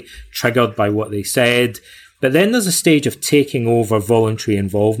automatically, triggered by what they said. But then there's a stage of taking over voluntary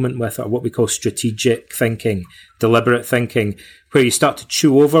involvement with it, what we call strategic thinking, deliberate thinking, where you start to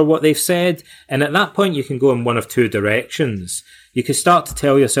chew over what they've said. And at that point, you can go in one of two directions. You can start to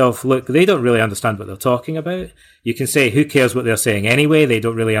tell yourself, look, they don't really understand what they're talking about. You can say, who cares what they're saying anyway? They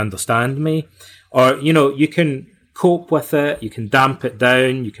don't really understand me. Or, you can cope with it. You can damp it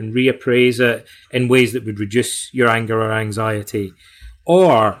down. You can reappraise it in ways that would reduce your anger or anxiety.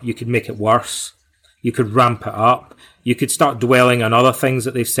 Or you could make it worse. You could ramp it up. You could start dwelling on other things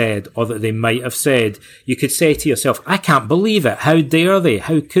that they've said or that they might have said. You could say to yourself, I can't believe it. How dare they?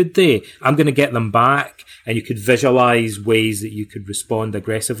 How could they? I'm going to get them back. And you could visualize ways that you could respond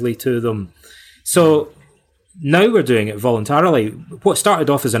aggressively to them. So now we're doing it voluntarily. What started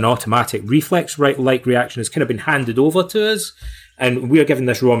off as an automatic reflex-like reaction has kind of been handed over to us. And we are given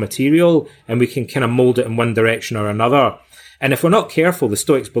this raw material and we can kind of mold it in one direction or another. And if we're not careful, the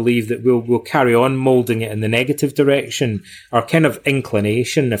Stoics believe that we'll carry on moulding it in the negative direction. Our kind of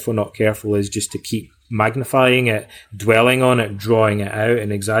inclination, if we're not careful, is just to keep magnifying it, dwelling on it, drawing it out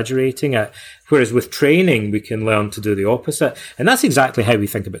and exaggerating it. Whereas with training, we can learn to do the opposite. And that's exactly how we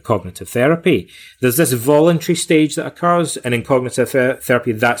think about cognitive therapy. There's this voluntary stage that occurs, and in cognitive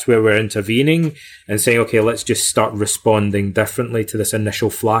therapy, that's where we're intervening and saying, okay, let's just start responding differently to this initial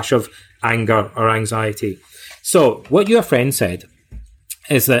flash of anger or anxiety. So what your friend said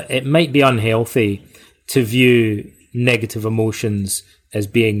is that it might be unhealthy to view negative emotions as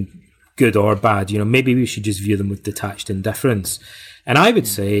being good or bad. Maybe we should just view them with detached indifference. And I would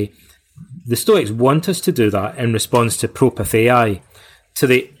say the Stoics want us to do that in response to propathei, to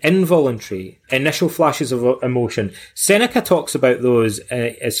the involuntary initial flashes of emotion. Seneca talks about those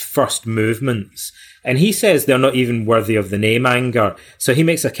as first movements. And he says they're not even worthy of the name anger. So he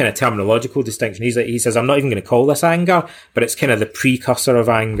makes a kind of terminological distinction. He says, I'm not even going to call this anger, but it's kind of the precursor of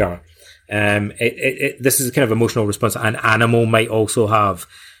anger. This is a kind of emotional response that an animal might also have.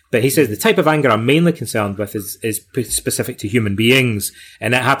 But he says the type of anger I'm mainly concerned with is specific to human beings.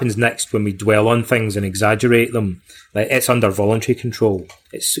 And it happens next when we dwell on things and exaggerate them. Like it's under voluntary control.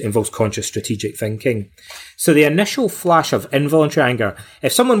 It involves conscious strategic thinking. So the initial flash of involuntary anger,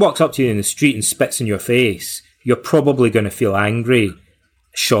 if someone walks up to you in the street and spits in your face, you're probably going to feel angry,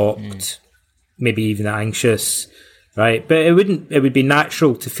 shocked, maybe even anxious, right? But it would be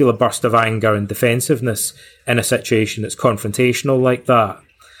natural to feel a burst of anger and defensiveness in a situation that's confrontational like that.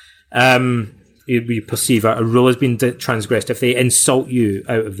 You perceive a rule has been transgressed. If they insult you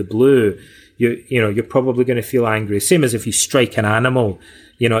out of the blue, you're probably going to feel angry. Same as if you strike an animal,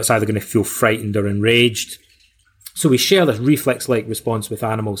 it's either going to feel frightened or enraged. So we share this reflex-like response with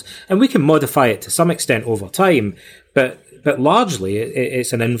animals, and we can modify it to some extent over time, but largely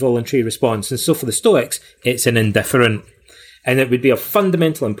it's an involuntary response. And so for the Stoics, it's an indifferent. And it would be of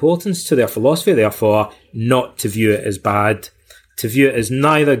fundamental importance to their philosophy, therefore, not to view it as bad, to view it as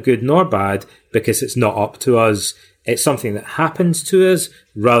neither good nor bad, because it's not up to us. It's something that happens to us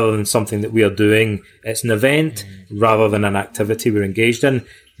rather than something that we are doing. It's an event rather than an activity we're engaged in.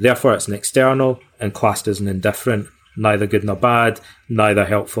 Therefore, it's an external and classed as an indifferent, neither good nor bad, neither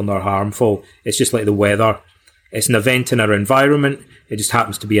helpful nor harmful. It's just like the weather. It's an event in our environment. It just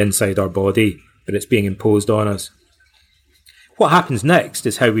happens to be inside our body, but it's being imposed on us. What happens next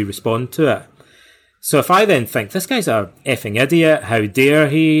is how we respond to it. So if I then think, this guy's a effing idiot, how dare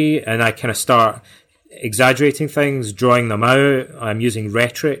he, and I kind of start exaggerating things, drawing them out, I'm using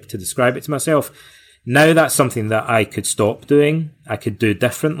rhetoric to describe it to myself, now that's something that I could stop doing, I could do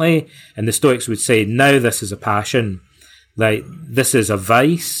differently, and the Stoics would say, now this is a passion, like this is a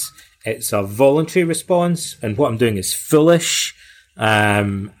vice, it's a voluntary response, and what I'm doing is foolish,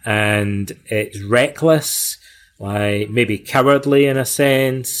 and it's reckless, like maybe cowardly in a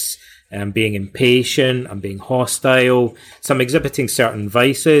sense, I'm being impatient, I'm being hostile, so I'm exhibiting certain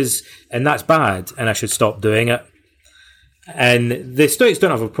vices, and that's bad, and I should stop doing it. And the Stoics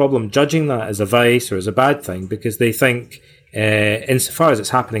don't have a problem judging that as a vice or as a bad thing, because they think, insofar as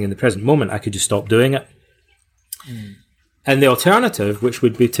it's happening in the present moment, I could just stop doing it. And the alternative, which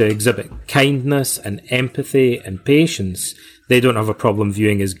would be to exhibit kindness and empathy and patience, they don't have a problem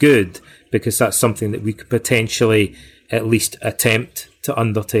viewing as good, because that's something that we could potentially at least attempt to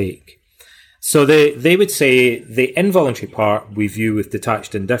undertake. So they would say the involuntary part we view with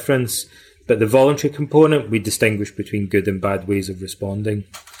detached indifference, but the voluntary component we distinguish between good and bad ways of responding.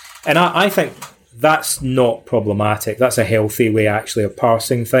 And I think that's not problematic. That's a healthy way actually of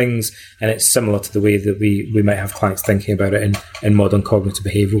parsing things, and it's similar to the way that we might have clients thinking about it in modern cognitive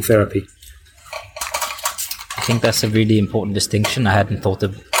behavioural therapy. I think that's a really important distinction. I hadn't thought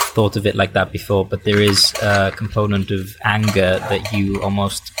of it like that before, but there is a component of anger that you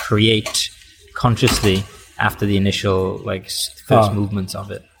almost create consciously after the initial first movements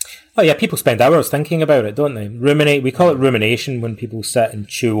of it. Oh yeah, people spend hours thinking about it, don't they? Ruminate. We call it rumination when people sit and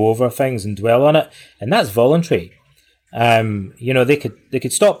chew over things and dwell on it, and that's voluntary. They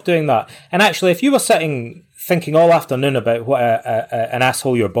could stop doing that. And actually, if you were sitting thinking all afternoon about what an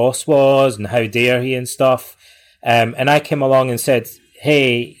asshole your boss was and how dare he and stuff, and I came along and said,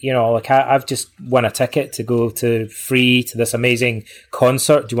 hey, I've just won a ticket to go free to this amazing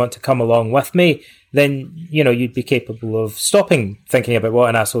concert. Do you want to come along with me? Then, you'd be capable of stopping thinking about what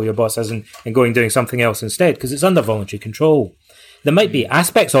an asshole your boss is and doing something else instead, because it's under voluntary control. There might be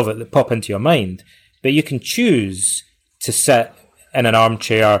aspects of it that pop into your mind, but you can choose to sit in an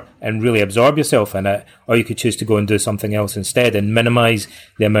armchair and really absorb yourself in it, or you could choose to go and do something else instead and minimize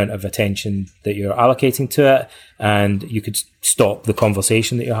the amount of attention that you're allocating to it, and you could stop the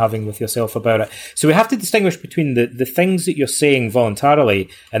conversation that you're having with yourself about it. So we have to distinguish between the things that you're saying voluntarily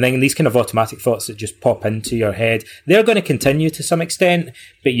and then these kind of automatic thoughts that just pop into your head. They're going to continue to some extent,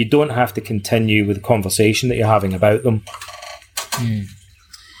 but you don't have to continue with the conversation that you're having about them.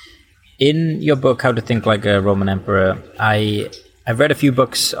 In your book, How to Think Like a Roman Emperor, I've read a few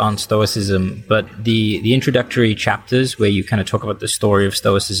books on Stoicism, but the introductory chapters where you kind of talk about the story of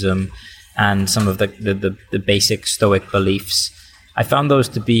Stoicism and some of the basic Stoic beliefs, I found those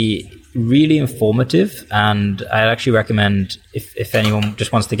to be really informative, and I'd actually recommend if anyone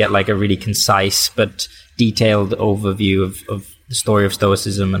just wants to get a really concise but detailed overview of the story of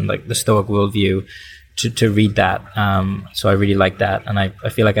Stoicism and the Stoic worldview, to read that. So I really like that, and I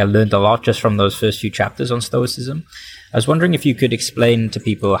feel like I learned a lot just from those first few chapters on Stoicism. I was wondering if you could explain to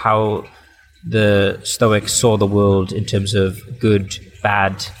people how the Stoics saw the world in terms of good,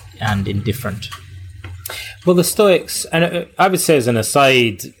 bad, and indifferent. Well, the Stoics, and I would say as an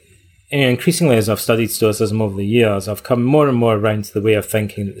aside, increasingly as I've studied Stoicism over the years, I've come more and more around to the way of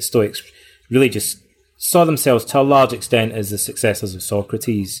thinking that the Stoics really just saw themselves to a large extent as the successors of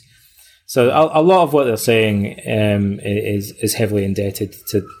Socrates. So a lot of what they're saying is heavily indebted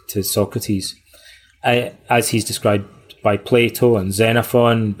to Socrates, as he's described by Plato and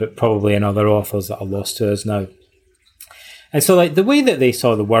Xenophon, but probably in other authors that are lost to us now. And so the way that they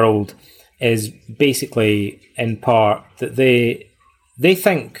saw the world is basically in part that they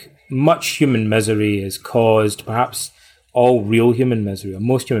think much human misery is caused, perhaps all real human misery, or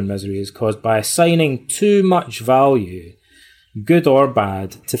most human misery is caused by assigning too much value, good or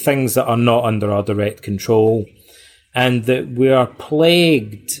bad, to things that are not under our direct control, and that we are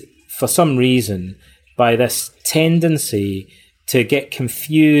plagued for some reason by this tendency to get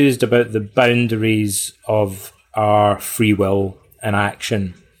confused about the boundaries of our free will and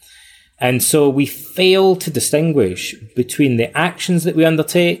action. And so we fail to distinguish between the actions that we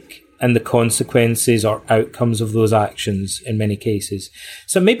undertake and the consequences or outcomes of those actions in many cases.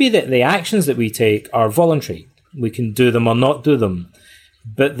 So maybe the actions that we take are voluntary. We can do them or not do them.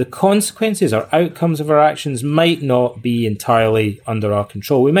 But the consequences or outcomes of our actions might not be entirely under our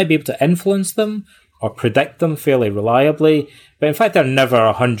control. We might be able to influence them or predict them fairly reliably, but in fact they're never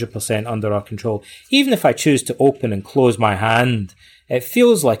 100% under our control. Even if I choose to open and close my hand, it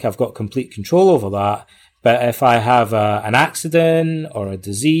feels like I've got complete control over that. But if I have an accident or a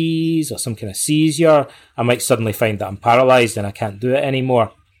disease or some kind of seizure, I might suddenly find that I'm paralyzed and I can't do it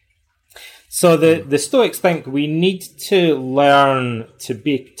anymore. So the Stoics think we need to learn to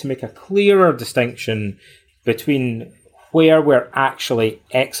make a clearer distinction between where we're actually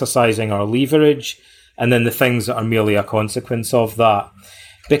exercising our leverage and then the things that are merely a consequence of that.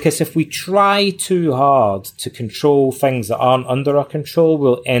 Because if we try too hard to control things that aren't under our control,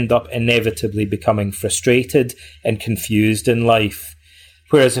 we'll end up inevitably becoming frustrated and confused in life.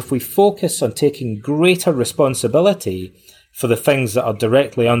 Whereas if we focus on taking greater responsibility for the things that are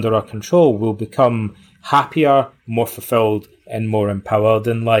directly under our control, we'll become happier, more fulfilled, and more empowered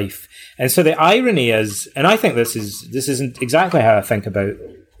in life. And so the irony is, and I think this isn't exactly how I think about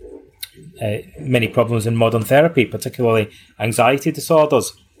many problems in modern therapy, particularly anxiety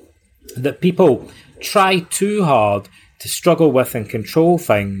disorders, that people try too hard to struggle with and control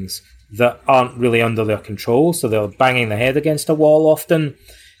things that aren't really under their control. So they're banging their head against a wall often,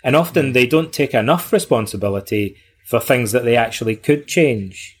 and often they don't take enough responsibility for things that they actually could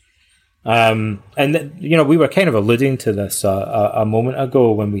change. And we were kind of alluding to this a moment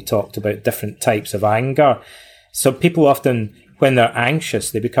ago when we talked about different types of anger. So people often, when they're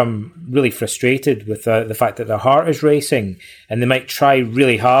anxious, they become really frustrated with the fact that their heart is racing, and they might try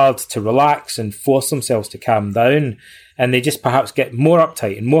really hard to relax and force themselves to calm down. And they just perhaps get more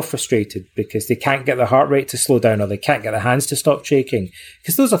uptight and more frustrated because they can't get their heart rate to slow down, or they can't get their hands to stop shaking,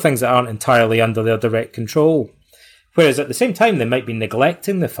 because those are things that aren't entirely under their direct control. Whereas at the same time, they might be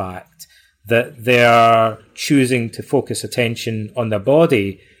neglecting the fact that they are choosing to focus attention on their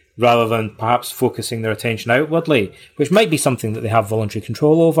body rather than perhaps focusing their attention outwardly, which might be something that they have voluntary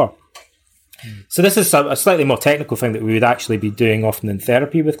control over. So this is a slightly more technical thing that we would actually be doing often in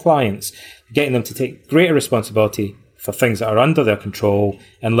therapy with clients, getting them to take greater responsibility for things that are under their control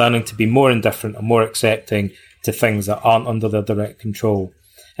and learning to be more indifferent and more accepting to things that aren't under their direct control.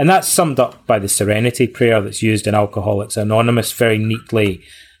 And that's summed up by the serenity prayer that's used in Alcoholics Anonymous very neatly.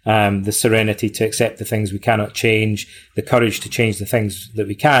 The serenity to accept the things we cannot change, the courage to change the things that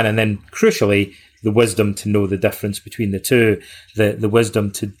we can, and then crucially, the wisdom to know the difference between the two, the wisdom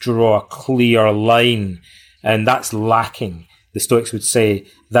to draw a clear line, and that's lacking. The Stoics would say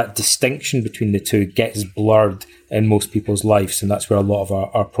that distinction between the two gets blurred in most people's lives, and that's where a lot of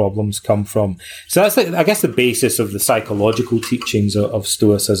our problems come from. So that's, I guess, the basis of the psychological teachings of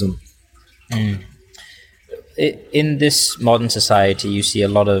Stoicism. In this modern society, you see a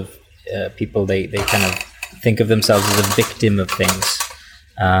lot of people, they kind of think of themselves as a victim of things.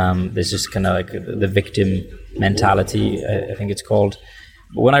 There's just kind of like the victim mentality, I think it's called.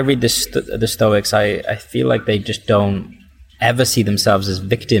 But when I read the Stoics, I feel like they just don't ever see themselves as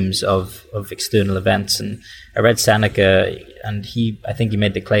victims of external events. And I read Seneca, and I think he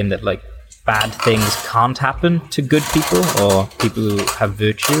made the claim that like bad things can't happen to good people or people who have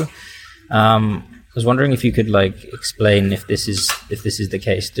virtue. I was wondering if you could like explain if this is the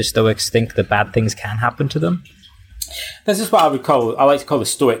case. Do Stoics think that bad things can happen to them? This is what I like to call the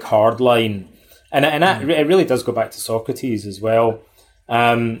Stoic hard line, and it really does go back to Socrates as well.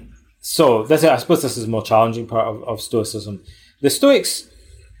 So I suppose this is a more challenging part of Stoicism. The Stoics,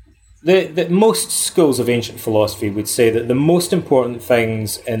 the most schools of ancient philosophy would say that the most important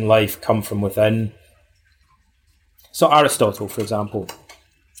things in life come from within. So Aristotle, for example,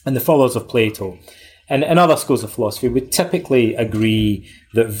 and the followers of Plato, and other schools of philosophy would typically agree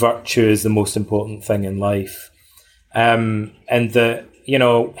that virtue is the most important thing in life. And that,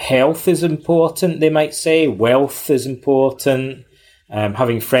 health is important, they might say, wealth is important,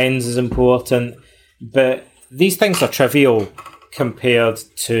 having friends is important, but these things are trivial compared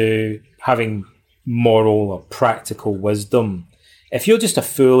to having moral or practical wisdom. If you're just a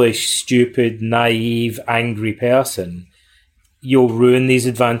foolish, stupid, naive, angry person, you'll ruin these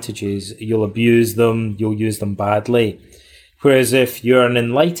advantages, you'll abuse them, you'll use them badly. Whereas if you're an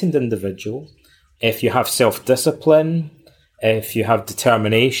enlightened individual, if you have self-discipline, if you have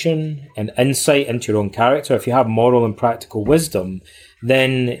determination and insight into your own character, if you have moral and practical wisdom,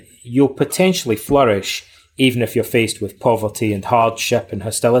 then you'll potentially flourish even if you're faced with poverty and hardship and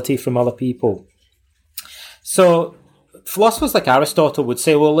hostility from other people. So philosophers like Aristotle would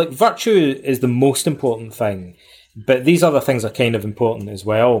say, well, look, virtue is the most important thing, but these other things are kind of important as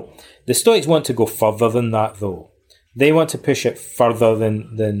well. The Stoics want to go further than that, though. They want to push it further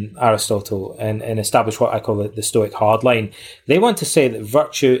than Aristotle and establish what I call the Stoic hardline. They want to say that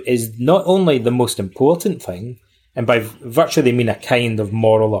virtue is not only the most important thing, and by virtue they mean a kind of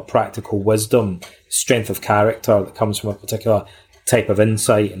moral or practical wisdom, strength of character that comes from a particular type of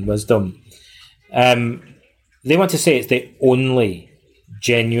insight and wisdom. They want to say it's the only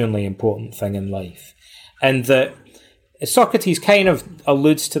genuinely important thing in life. And that Socrates kind of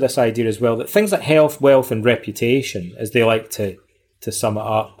alludes to this idea as well, that things like health, wealth, and reputation, as they like to sum it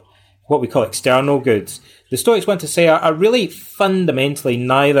up, what we call external goods, the Stoics want to say are really fundamentally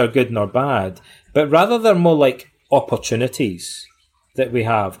neither good nor bad, but rather they're more like opportunities that we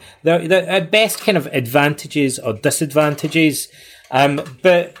have. They're at best kind of advantages or disadvantages.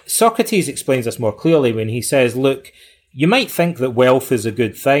 But Socrates explains this more clearly when he says, look, you might think that wealth is a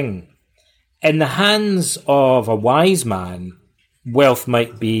good thing. In the hands of a wise man, wealth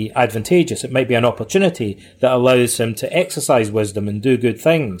might be advantageous. It might be an opportunity that allows him to exercise wisdom and do good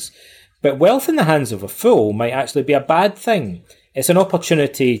things. But wealth in the hands of a fool might actually be a bad thing. It's an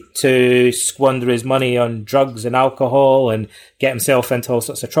opportunity to squander his money on drugs and alcohol and get himself into all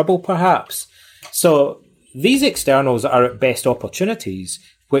sorts of trouble, perhaps. So these externals are at best opportunities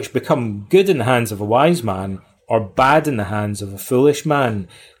which become good in the hands of a wise man or bad in the hands of a foolish man.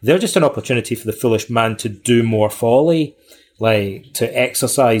 They're just an opportunity for the foolish man to do more folly, like to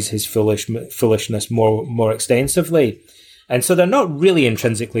exercise his foolishness more extensively. And so they're not really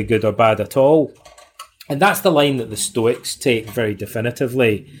intrinsically good or bad at all. And that's the line that the Stoics take very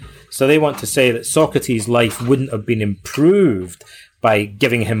definitively. So they want to say that Socrates' life wouldn't have been improved by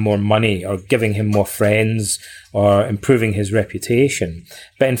giving him more money or giving him more friends or improving his reputation.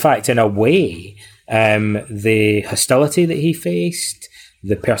 But in fact, in a way, the hostility that he faced,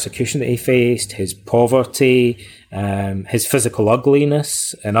 the persecution that he faced, his poverty, his physical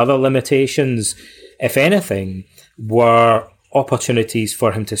ugliness and other limitations, if anything, were opportunities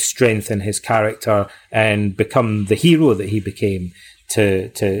for him to strengthen his character and become the hero that he became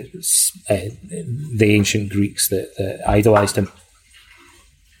to the ancient Greeks that idolized him.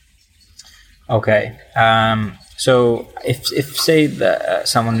 Okay. So if say that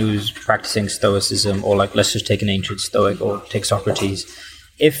someone who's practicing Stoicism, or like let's just take an ancient Stoic or take Socrates,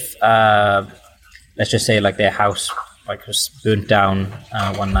 if let's just say like their house like was burnt down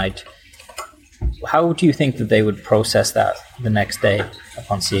one night, how do you think that they would process that the next day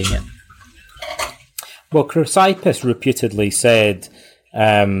upon seeing it? Well, Chrysippus reputedly said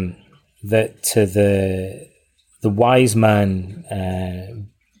that to the wise man,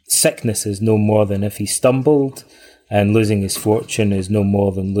 sickness is no more than if he stumbled, and losing his fortune is no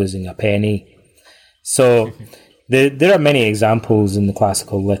more than losing a penny. So there are many examples in the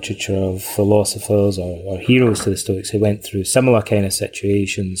classical literature of philosophers or heroes to the Stoics who went through similar kind of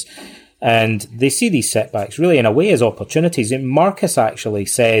situations. And they see these setbacks really in a way as opportunities. And Marcus actually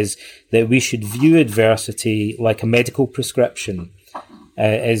says that we should view adversity like a medical prescription.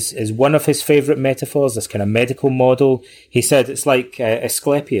 Is one of his favourite metaphors, this kind of medical model. He said it's like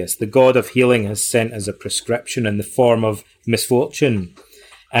Asclepius, the god of healing, has sent us a prescription in the form of misfortune.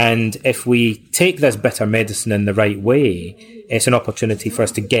 And if we take this bitter medicine in the right way, it's an opportunity for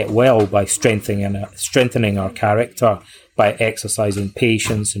us to get well by strengthening our character, by exercising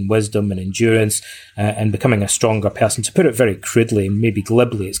patience and wisdom and endurance and becoming a stronger person. To put it very crudely, maybe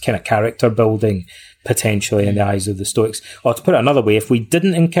glibly, it's kind of character building potentially in the eyes of the Stoics. Or to put it another way, if we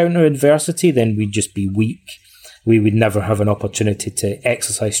didn't encounter adversity, then we'd just be weak. We would never have an opportunity to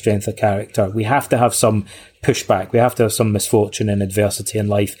exercise strength of character. We have to have some pushback. We have to have some misfortune and adversity in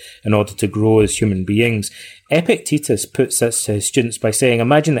life in order to grow as human beings. Epictetus puts this to his students by saying,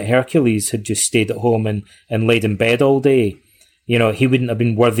 imagine that Hercules had just stayed at home and laid in bed all day. You know, he wouldn't have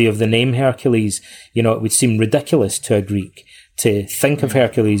been worthy of the name Hercules. You know, it would seem ridiculous to a Greek to think of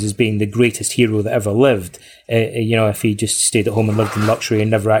Hercules as being the greatest hero that ever lived, if he just stayed at home and lived in luxury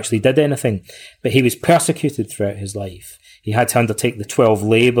and never actually did anything. But he was persecuted throughout his life. He had to undertake the 12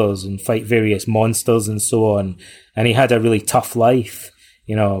 labours and fight various monsters and so on. And he had a really tough life,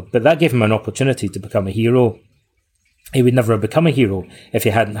 but that gave him an opportunity to become a hero. He would never have become a hero if he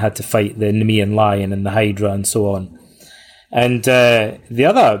hadn't had to fight the Nemean lion and the Hydra and so on. And the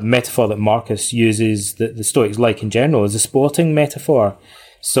other metaphor that Marcus uses that the Stoics like in general is a sporting metaphor.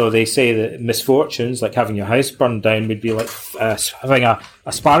 So they say that misfortunes, like having your house burned down, would be like having a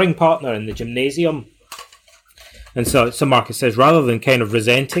sparring partner in the gymnasium. And so Marcus says, rather than kind of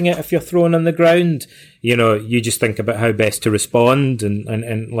resenting it if you're thrown on the ground, you just think about how best to respond and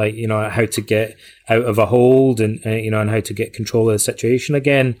how to get out of a hold and how to get control of the situation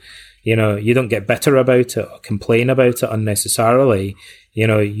again. You don't get bitter about it or complain about it unnecessarily.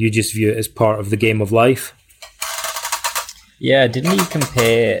 You just view it as part of the game of life. Yeah, didn't he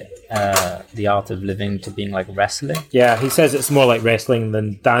compare the art of living to being like wrestling? Yeah, he says it's more like wrestling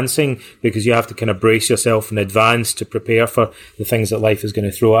than dancing because you have to kind of brace yourself in advance to prepare for the things that life is going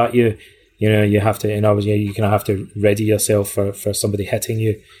to throw at you. You have to, you kind of have to ready yourself for somebody hitting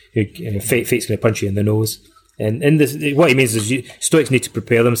you. Fate's going to punch you in the nose. And this, what he means is Stoics need to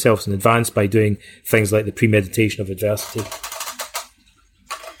prepare themselves in advance by doing things like the premeditation of adversity.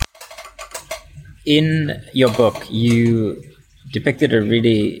 In your book, you depicted a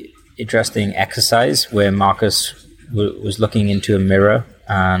really interesting exercise where Marcus was looking into a mirror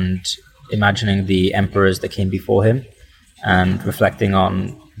and imagining the emperors that came before him and reflecting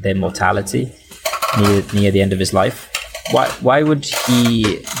on their mortality near the end of his life. Why would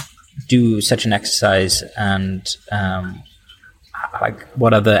he do such an exercise, and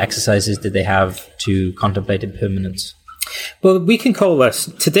what other exercises did they have to contemplate impermanence? Well, we can call this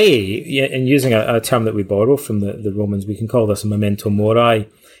today, and using a term that we borrow from the Romans, we can call this a memento mori.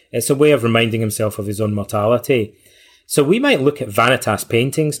 It's a way of reminding himself of his own mortality. So we might look at vanitas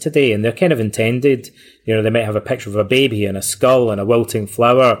paintings today, and they're kind of intended, they might have a picture of a baby and a skull and a wilting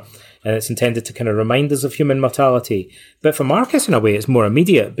flower, and it's intended to kind of remind us of human mortality. But for Marcus, in a way, it's more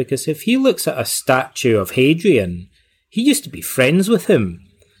immediate, because if he looks at a statue of Hadrian, he used to be friends with him,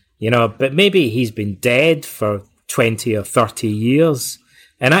 but maybe he's been dead for 20 or 30 years.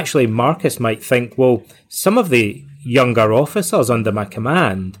 And actually, Marcus might think, well, some of the younger officers under my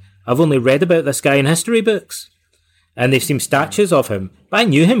command, I've only read about this guy in history books, and they've seen statues of him, but I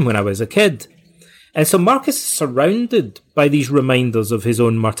knew him when I was a kid. And so Marcus is surrounded by these reminders of his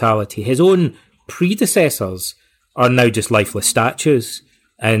own mortality. His own predecessors are now just lifeless statues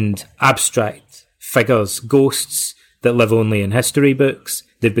and abstract figures, ghosts that live only in history books.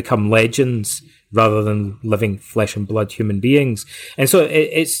 They've become legends rather than living flesh and blood human beings. And so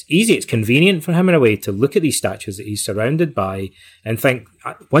it's easy, it's convenient for him in a way to look at these statues that he's surrounded by and think,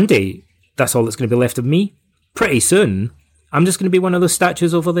 one day, that's all that's going to be left of me. Pretty soon, I'm just going to be one of those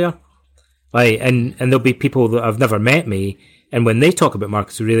statues over there. And there'll be people that have never met me, and when they talk about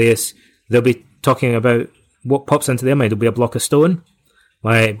Marcus Aurelius, they'll be talking about what pops into their mind will be a block of stone,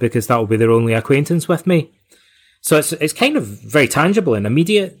 because that will be their only acquaintance with me. So it's kind of very tangible and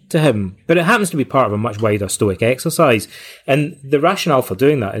immediate to him, but it happens to be part of a much wider Stoic exercise. And the rationale for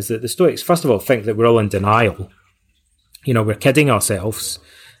doing that is that the Stoics, first of all, think that we're all in denial. We're kidding ourselves,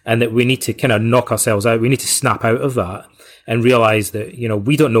 and that we need to kind of knock ourselves out. We need to snap out of that and realise that,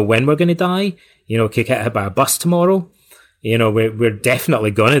 we don't know when we're going to die. Could get hit by a bus tomorrow. We're definitely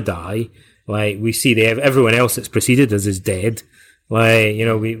going to die. We see everyone else that's preceded us is dead.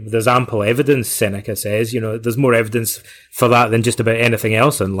 There's ample evidence, Seneca says, there's more evidence for that than just about anything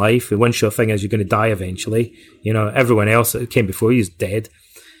else in life. The one sure thing is you're going to die eventually. Everyone else that came before you is dead.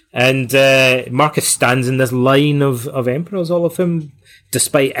 And Marcus stands in this line of emperors, all of whom,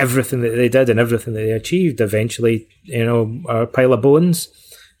 despite everything that they did and everything that they achieved, eventually, are a pile of bones,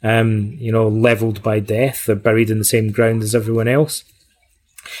 leveled by death. They're buried in the same ground as everyone else.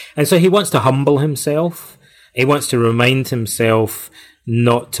 And so he wants to humble himself. He wants to remind himself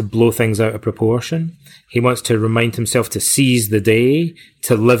not to blow things out of proportion. He wants to remind himself to seize the day,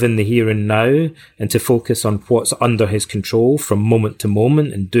 to live in the here and now, and to focus on what's under his control from moment to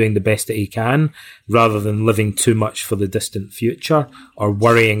moment and doing the best that he can, rather than living too much for the distant future or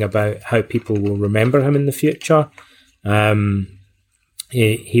worrying about how people will remember him in the future.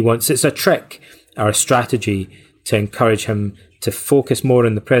 It's a trick or a strategy to encourage him to focus more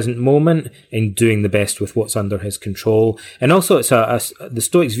in the present moment and doing the best with what's under his control. And also it's the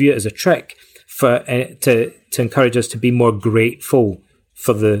Stoics view it as a trick to encourage us to be more grateful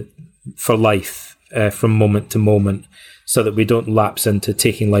for life from moment to moment, so that we don't lapse into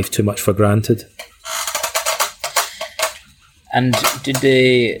taking life too much for granted. And did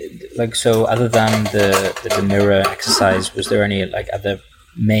they, other than the mirror exercise, was there any other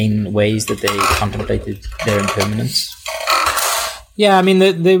main ways that they contemplated their impermanence? Yeah, I mean,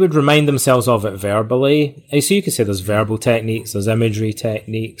 they would remind themselves of it verbally. So you could say there's verbal techniques, there's imagery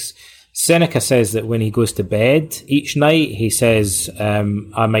techniques. Seneca says that when he goes to bed each night, he says,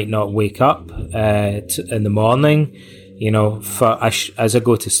 I might not wake up in the morning. As I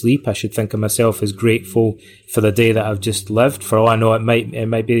go to sleep, I should think of myself as grateful for the day that I've just lived. For all I know, it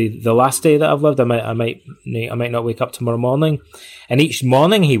might be the last day that I've lived. I might not wake up tomorrow morning. And each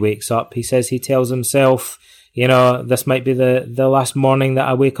morning he wakes up, he says he tells himself, this might be the last morning that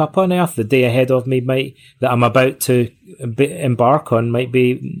I wake up on earth. The day ahead of me that I'm about to embark on might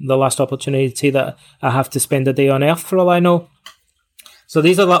be the last opportunity that I have to spend a day on earth, for all I know. So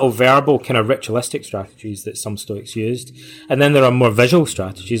these are little verbal kind of ritualistic strategies that some Stoics used. And then there are more visual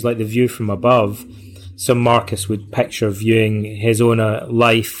strategies like the view from above. So Marcus would picture viewing his own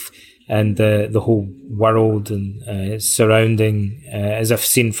life and the whole world and surrounding as if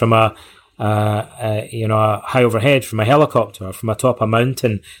seen from a high overhead, from a helicopter or from atop a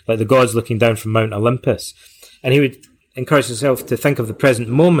mountain, like the gods looking down from Mount Olympus. And he would encourage himself to think of the present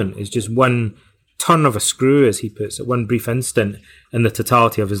moment as just one turn of a screw, as he puts it, one brief instant in the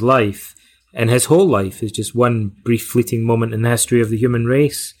totality of his life. And his whole life is just one brief fleeting moment in the history of the human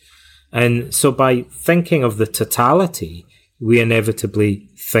race. And so by thinking of the totality, we inevitably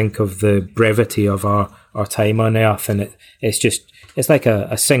think of the brevity of our time on earth. And it's like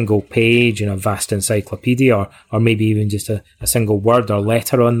a single page in a vast encyclopedia, or maybe even just a single word or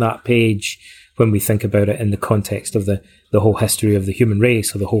letter on that page when we think about it in the context of the whole history of the human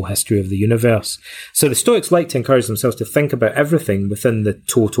race or the whole history of the universe. So the Stoics like to encourage themselves to think about everything within the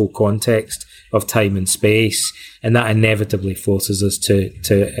total context of time and space, and that inevitably forces us to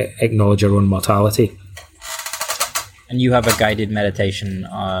acknowledge our own mortality. And you have a guided meditation,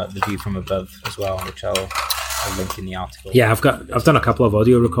 The View from Above, as well, which I'll link in the article. Yeah, I've done a couple of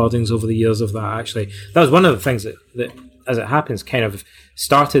audio recordings over the years of that, actually. That was one of the things that as it happens, kind of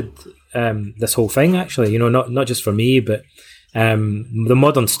started this whole thing, actually. Not just for me, but the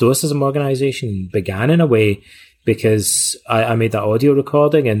Modern Stoicism organisation began in a way because I made that audio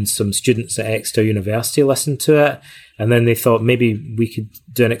recording and some students at Exeter University listened to it, and then they thought maybe we could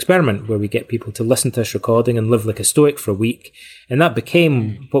do an experiment where we get people to listen to this recording and live like a Stoic for a week, and that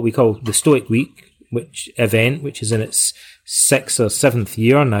became what we call the Stoic Week, which is in its 6th or 7th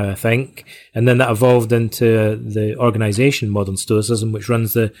year now, I think. And then that evolved into the organisation Modern Stoicism, which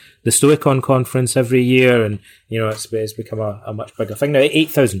runs the Stoicon conference every year. And, it's become a much bigger thing now.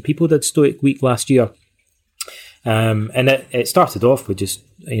 8,000 people did Stoic Week last year. And it started off with just,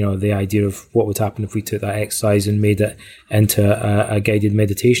 the idea of what would happen if we took that exercise and made it into a guided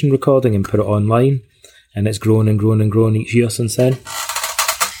meditation recording and put it online. And it's grown and grown and grown each year since then.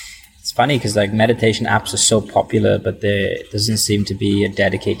 It's funny because meditation apps are so popular, but there doesn't seem to be a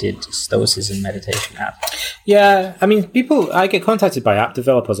dedicated Stoicism meditation app. Yeah, I mean, I get contacted by app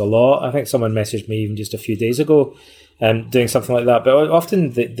developers a lot. I think someone messaged me even just a few days ago doing something like that. But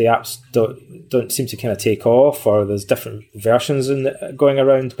often the apps don't seem to kind of take off, or there's different versions going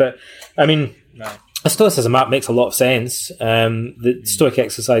around. But I mean, a Stoicism app makes a lot of sense. The Stoic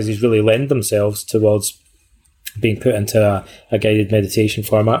exercises really lend themselves towards being put into a guided meditation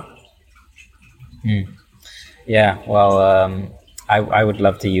format. Yeah, well, I would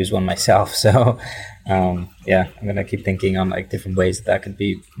love to use one myself. So, I'm going to keep thinking on different ways that could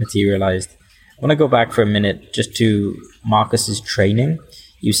be materialized. I want to go back for a minute just to Marcus's training.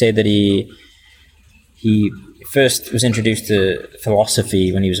 You say that he first was introduced to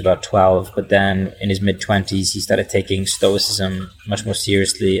philosophy when he was about 12, but then in his mid-20s, he started taking Stoicism much more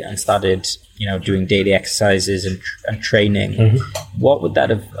seriously and started, doing daily exercises and training. Mm-hmm. What would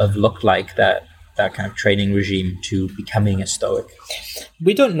that have looked like, that kind of training regime to becoming a Stoic?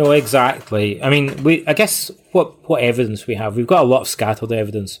 We don't know exactly. I mean, I guess what evidence we have, we've got a lot of scattered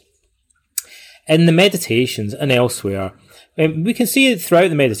evidence. In the meditations and elsewhere, we can see it throughout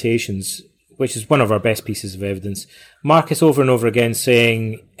the meditations, which is one of our best pieces of evidence, Marcus over and over again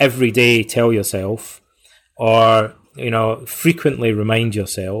saying, every day tell yourself, or frequently remind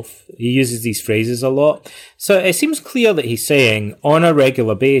yourself. He uses these phrases a lot. So it seems clear that he's saying, on a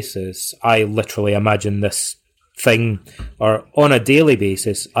regular basis, I literally imagine this thing, or on a daily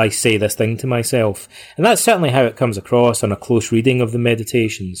basis, I say this thing to myself. And that's certainly how it comes across on a close reading of the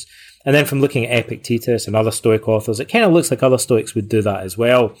meditations. And then from looking at Epictetus and other Stoic authors, it kind of looks like other Stoics would do that as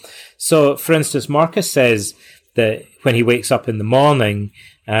well. So, for instance, Marcus says that when he wakes up in the morning,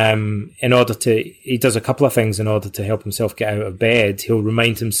 he does a couple of things in order to help himself get out of bed. He'll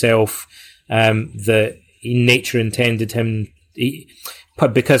remind himself that nature intended him,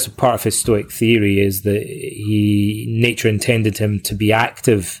 because part of his Stoic theory is that nature intended him to be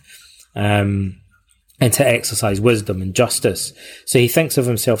active and to exercise wisdom and justice. So he thinks of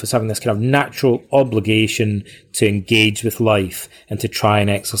himself as having this kind of natural obligation to engage with life and to try and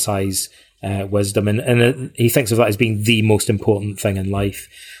exercise wisdom. And he thinks of that as being the most important thing in life.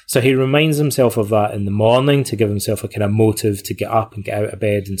 So he reminds himself of that in the morning to give himself a kind of motive to get up and get out of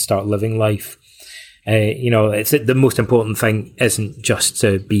bed and start living life. It's the most important thing isn't just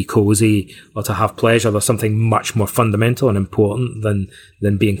to be cozy or to have pleasure. There's something much more fundamental and important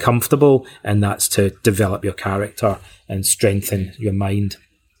than being comfortable, and that's to develop your character and strengthen your mind.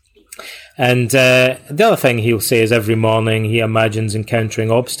 And the other thing he'll say is every morning he imagines encountering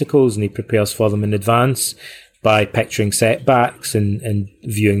obstacles and he prepares for them in advance by picturing setbacks and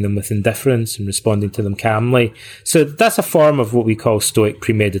viewing them with indifference and responding to them calmly. So that's a form of what we call Stoic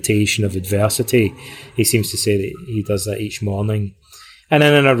premeditation of adversity. He seems to say that he does that each morning. And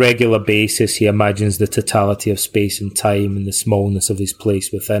then on a regular basis, he imagines the totality of space and time and the smallness of his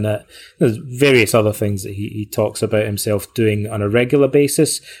place within it. There's various other things that he talks about himself doing on a regular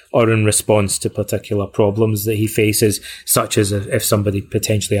basis or in response to particular problems that he faces, such as if somebody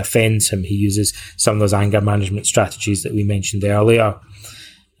potentially offends him. He uses some of those anger management strategies that we mentioned earlier.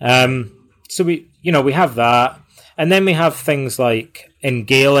 So we have that. And then we have things like in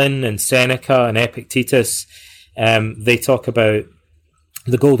Galen and Seneca and Epictetus, they talk about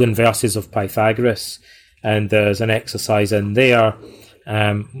the golden verses of Pythagoras, and there's an exercise in there,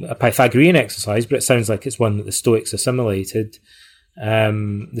 a Pythagorean exercise, but it sounds like it's one that the Stoics assimilated.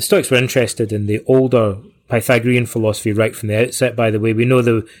 The Stoics were interested in the older Pythagorean philosophy right from the outset, by the way. We know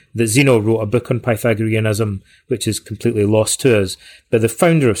that Zeno wrote a book on Pythagoreanism, which is completely lost to us, but the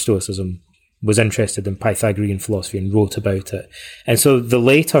founder of Stoicism, was interested in Pythagorean philosophy and wrote about it. And so the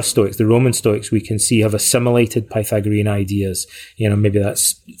later Stoics, the Roman Stoics, we can see have assimilated Pythagorean ideas. Maybe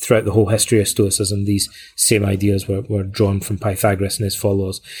that's throughout the whole history of Stoicism, these same ideas were drawn from Pythagoras and his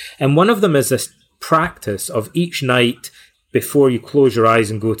followers. And one of them is this practice of each night, before you close your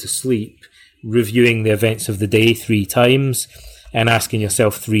eyes and go to sleep, reviewing the events of the day 3 times and asking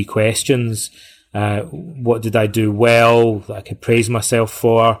yourself 3 questions. What did I do well that I could praise myself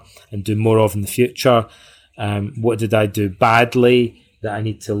for and do more of in the future? What did I do badly that I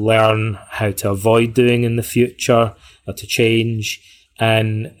need to learn how to avoid doing in the future or to change?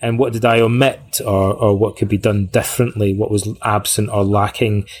 And what did I omit or what could be done differently? What was absent or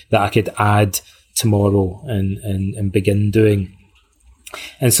lacking that I could add tomorrow and begin doing?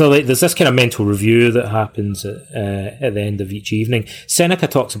 And so there's this kind of mental review that happens at the end of each evening. Seneca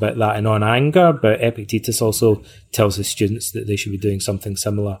talks about that in On Anger, but Epictetus also tells his students that they should be doing something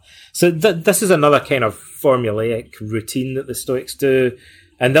similar. So this is another kind of formulaic routine that the Stoics do.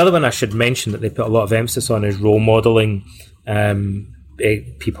 And the other one I should mention that they put a lot of emphasis on is role modelling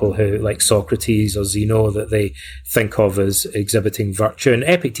people who, like Socrates or Zeno, that they think of as exhibiting virtue. And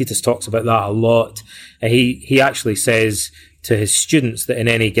Epictetus talks about that a lot. And he actually says to his students that in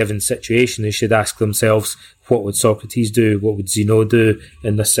any given situation they should ask themselves, what would Socrates do, what would Zeno do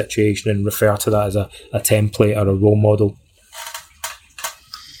in this situation, and refer to that as a template or a role model.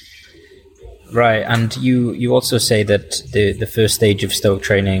 Right, and you also say that the first stage of Stoic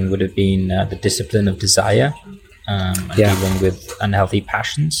training would have been the discipline of desire, and dealing with unhealthy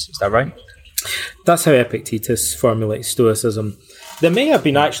passions. Is that right? That's how Epictetus formulates Stoicism. There may have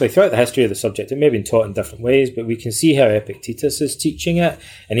been actually, throughout the history of the subject, it may have been taught in different ways, but we can see how Epictetus is teaching it.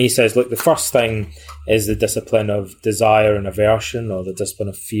 And he says, look, the first thing is the discipline of desire and aversion, or the discipline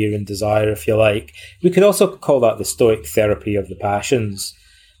of fear and desire, if you like. We could also call that the Stoic therapy of the passions,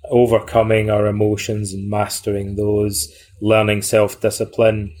 overcoming our emotions and mastering those, learning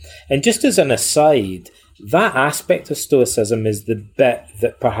self-discipline. And just as an aside, that aspect of Stoicism is the bit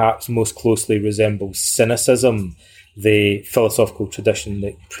that perhaps most closely resembles cynicism, the philosophical tradition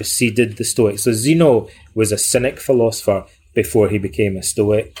that preceded the Stoics. So Zeno was a Cynic philosopher before he became a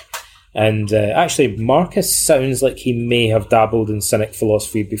Stoic. And actually, Marcus sounds like he may have dabbled in Cynic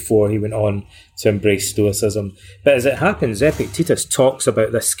philosophy before he went on to embrace Stoicism. But as it happens, Epictetus talks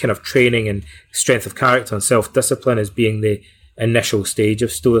about this kind of training and strength of character and self-discipline as being the initial stage of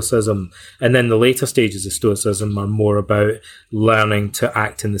Stoicism. And then the later stages of Stoicism are more about learning to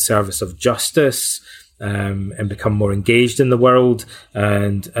act in the service of justice, and become more engaged in the world,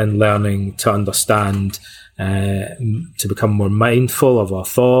 and learning to understand, to become more mindful of our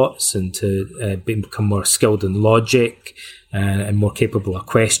thoughts, and to become more skilled in logic, and more capable of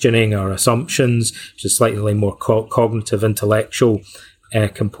questioning our assumptions, which is slightly more cognitive, intellectual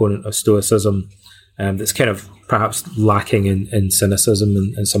component of Stoicism that's kind of perhaps lacking in cynicism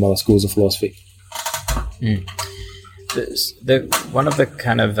and some other schools of philosophy. Mm. One of the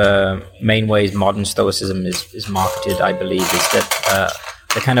kind of main ways modern Stoicism is marketed, I believe, is that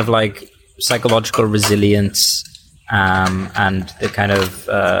the kind of like psychological resilience, and the kind of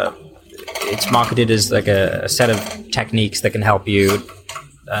it's marketed as like a set of techniques that can help you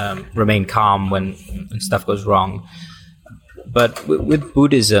remain calm when stuff goes wrong. But with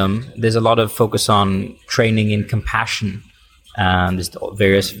Buddhism, there's a lot of focus on training in compassion. There's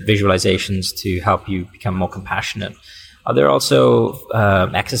various visualizations to help you become more compassionate. Are there also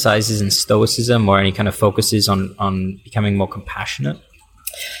exercises in Stoicism or any kind of focuses on becoming more compassionate?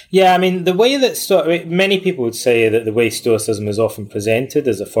 Yeah, I mean, the way that many people would say that the way Stoicism is often presented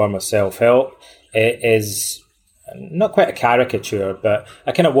as a form of self-help is not quite a caricature, but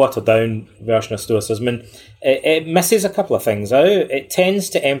a kind of watered-down version of Stoicism. And it misses a couple of things out. It tends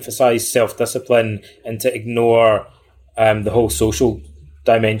to emphasize self-discipline and to ignore the whole social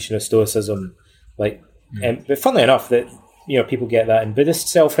dimension of Stoicism. But funnily enough, that people get that in Buddhist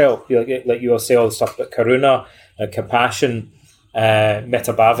self-help. Like you'll say all the stuff about karuna, compassion,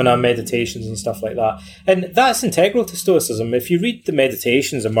 metabhavana meditations and stuff like that. And that's integral to Stoicism. If you read the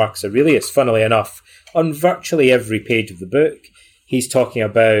meditations of Marcus Aurelius, funnily enough, on virtually every page of the book, he's talking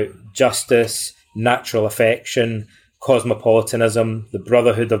about justice, natural affection, cosmopolitanism, the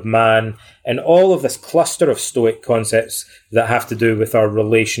brotherhood of man, and all of this cluster of Stoic concepts that have to do with our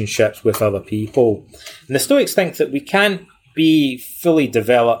relationships with other people. And the Stoics think that we can't be fully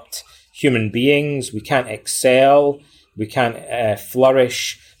developed human beings, we can't excel, we can't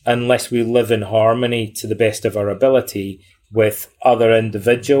flourish unless we live in harmony to the best of our ability with other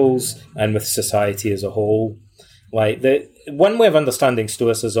individuals and with society as a whole. Like, the one way of understanding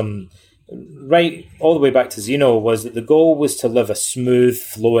Stoicism right all the way back to Zeno, was that the goal was to live a smooth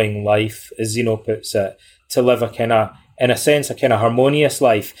flowing life, as Zeno puts it, to live a kind of, in a sense, a kind of harmonious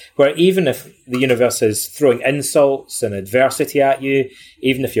life, where even if the universe is throwing insults and adversity at you,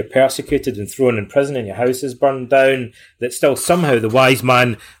 even if you're persecuted and thrown in prison and your house is burned down, that still somehow the wise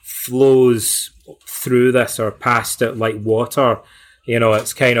man flows through this or past it like water.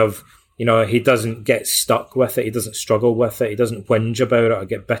 It's kind of, he doesn't get stuck with it. He doesn't struggle with it. He doesn't whinge about it or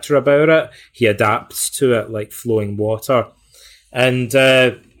get bitter about it. He adapts to it like flowing water. And,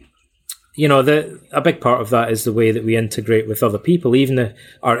 a big part of that is the way that we integrate with other people, even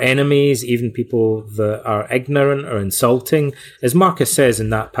our enemies, even people that are ignorant or insulting. As Marcus says in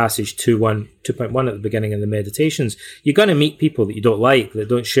that passage 2.1 at the beginning of the Meditations, you're going to meet people that you don't like, that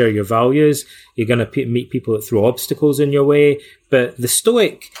don't share your values. You're going to meet people that throw obstacles in your way. But the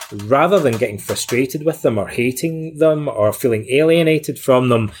Stoic, rather than getting frustrated with them or hating them or feeling alienated from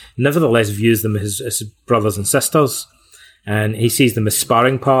them, nevertheless views them as brothers and sisters. And he sees them as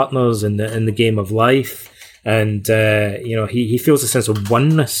sparring partners in the game of life. And, he feels a sense of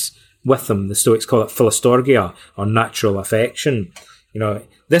oneness with them. The Stoics call it philostorgia, or natural affection.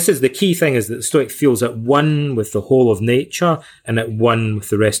 This is the key thing, is that the Stoic feels at one with the whole of nature and at one with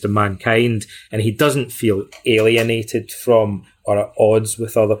the rest of mankind. And he doesn't feel alienated from or at odds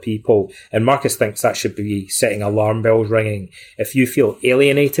with other people. And Marcus thinks that should be setting alarm bells ringing. If you feel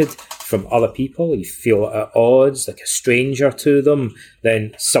alienated from other people, you feel at odds, like a stranger to them,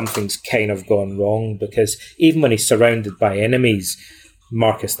 then something's kind of gone wrong, because even when he's surrounded by enemies,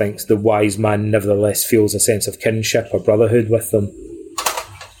 Marcus thinks the wise man nevertheless feels a sense of kinship or brotherhood with them.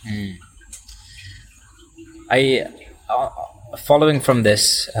 Following from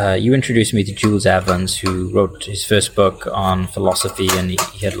this, you introduced me to Jules Evans, who wrote his first book on philosophy, and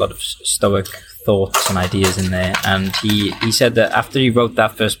he had a lot of Stoic thoughts and ideas in there. And he said that after he wrote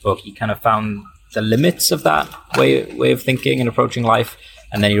that first book, he kind of found the limits of that way of thinking and approaching life.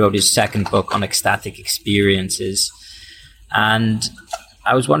 And then he wrote his second book on ecstatic experiences. And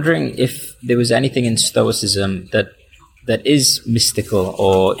I was wondering if there was anything in Stoicism that is mystical,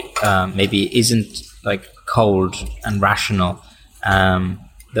 or maybe isn't like cold and rational,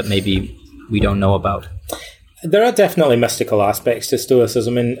 that maybe we don't know about. There are definitely mystical aspects to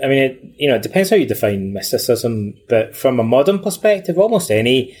Stoicism, and I mean, it depends how you define mysticism. But from a modern perspective, almost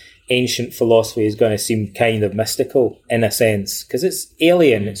any ancient philosophy is going to seem kind of mystical in a sense, because it's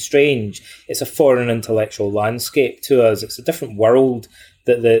alien, it's strange, it's a foreign intellectual landscape to us. It's a different world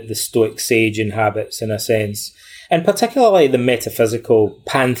that the Stoic sage inhabits in a sense. And particularly the metaphysical,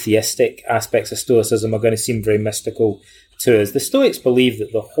 pantheistic aspects of Stoicism are going to seem very mystical to us. The Stoics believe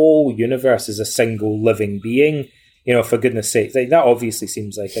that the whole universe is a single living being. For goodness sake, that obviously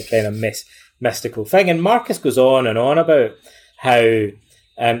seems like a kind of mystical thing. And Marcus goes on and on about how,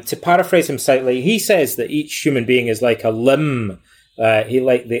 to paraphrase him slightly, he says that each human being is like a limb,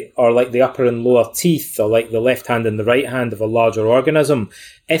 like the upper and lower teeth, or like the left hand and the right hand of a larger organism.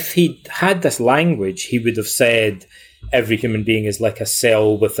 If he had this language, he would have said every human being is like a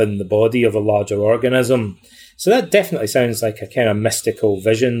cell within the body of a larger organism. So that definitely sounds like a kind of mystical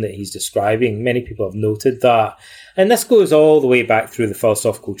vision that he's describing. Many people have noted that. And this goes all the way back through the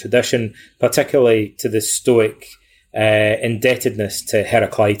philosophical tradition, particularly to the Stoic indebtedness to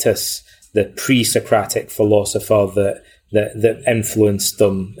Heraclitus, the pre-Socratic philosopher that influenced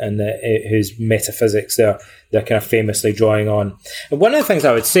them, and whose metaphysics they're kind of famously drawing on. And one of the things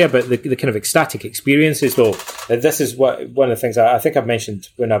I would say about the kind of ecstatic experiences, though, this is one of the things I think I've mentioned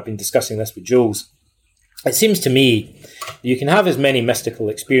when I've been discussing this with Jules. It seems to me you can have as many mystical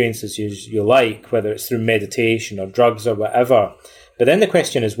experiences as you like, whether it's through meditation or drugs or whatever. But then the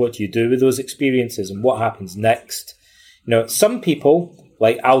question is, what do you do with those experiences and what happens next? Some people,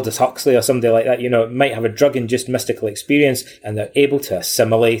 like Aldous Huxley or somebody like that, might have a drug-induced mystical experience and they're able to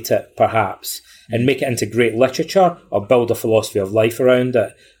assimilate it, perhaps, and make it into great literature or build a philosophy of life around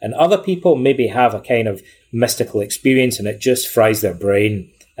it. And other people maybe have a kind of mystical experience and it just fries their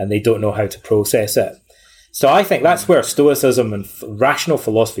brain and they don't know how to process it. So I think that's where Stoicism and rational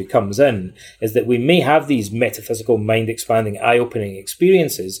philosophy comes in, is that we may have these metaphysical, mind-expanding, eye-opening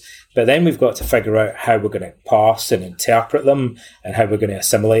experiences, but then we've got to figure out how we're going to parse and interpret them and how we're going to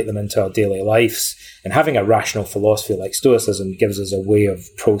assimilate them into our daily lives. And having a rational philosophy like Stoicism gives us a way of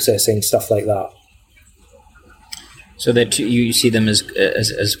processing stuff like that. So that you see them as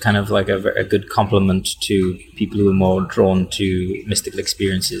kind of like a good complement to people who are more drawn to mystical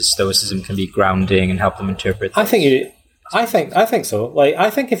experiences. Stoicism can be grounding and help them interpret. I think so. Like, I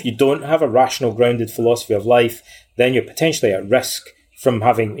think if you don't have a rational, grounded philosophy of life, then you're potentially at risk from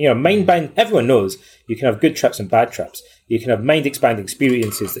having, mind-bound. Everyone knows you can have good trips and bad trips. You can have mind-expanding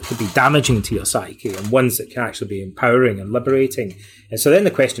experiences that could be damaging to your psyche and ones that can actually be empowering and liberating. And so then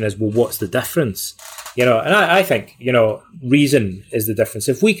the question is, well, what's the difference? And I think, reason is the difference.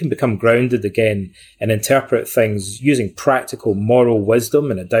 If we can become grounded again and interpret things using practical moral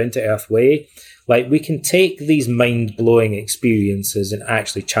wisdom in a down-to-earth way, like we can take these mind-blowing experiences and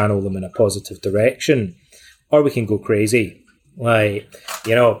actually channel them in a positive direction, or we can go crazy.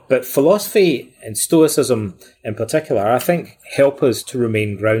 But philosophy and Stoicism in particular, I think, help us to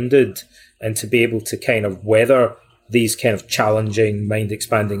remain grounded and to be able to kind of weather these kind of challenging,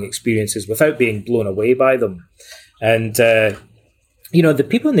 mind-expanding experiences without being blown away by them. And, the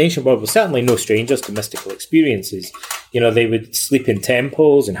people in the ancient world were certainly no strangers to mystical experiences. They would sleep in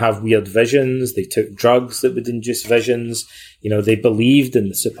temples and have weird visions. They took drugs that would induce visions. They believed in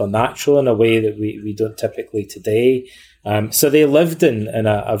the supernatural in a way that we don't typically today. So they lived in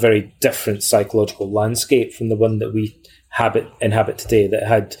a very different psychological landscape from the one that we inhabit today, that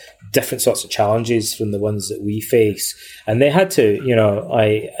had different sorts of challenges from the ones that we face. And they had to,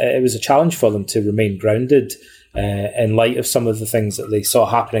 it was a challenge for them to remain grounded in light of some of the things that they saw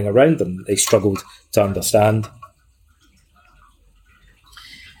happening around them that they struggled to understand.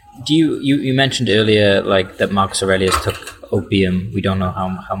 You mentioned earlier, that Marcus Aurelius took opium. We don't know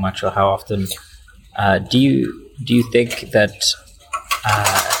how much or how often. Do you think that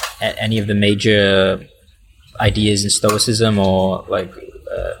any of the major ideas in Stoicism or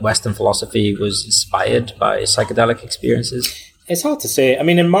Western philosophy was inspired by psychedelic experiences? It's hard to say. I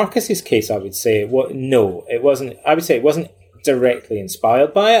mean, in Marcus's case, I would say, no, it wasn't. I would say it wasn't directly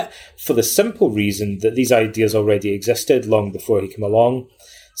inspired by it, for the simple reason that these ideas already existed long before he came along.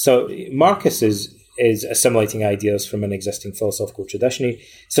 So Marcus is assimilating ideas from an existing philosophical tradition.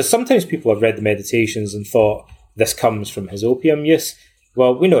 So sometimes people have read the Meditations and thought this comes from his opium use.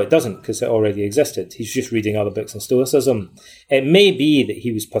 Well, we know it doesn't, because it already existed. He's just reading other books on Stoicism. It may be that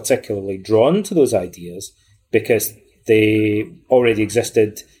he was particularly drawn to those ideas because they already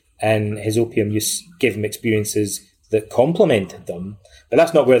existed and his opium use gave him experiences that complemented them. But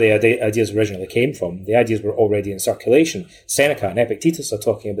that's not where the ideas originally came from. The ideas were already in circulation. Seneca and Epictetus are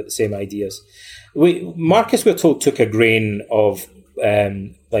talking about the same ideas. Marcus, we're told, took a grain of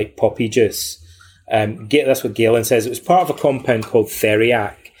poppy juice. That's what Galen says. It was part of a compound called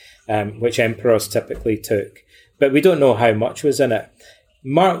theriac, which emperors typically took. But we don't know how much was in it.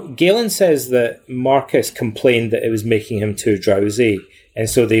 Galen says that Marcus complained that it was making him too drowsy, and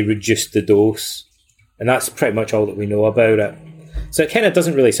so they reduced the dose. And that's pretty much all that we know about it. So it kind of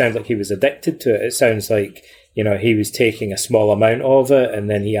doesn't really sound like he was addicted to it. It sounds like, he was taking a small amount of it, and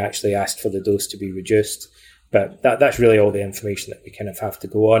then he actually asked for the dose to be reduced. But that's really all the information that we kind of have to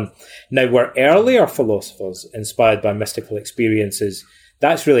go on. Now, were earlier philosophers inspired by mystical experiences?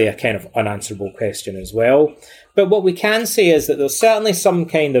 That's really a kind of unanswerable question as well. But what we can say is that there's certainly some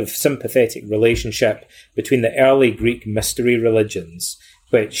kind of sympathetic relationship between the early Greek mystery religions,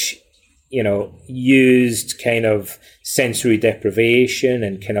 which, used kind of sensory deprivation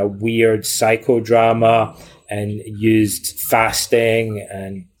and kind of weird psychodrama and used fasting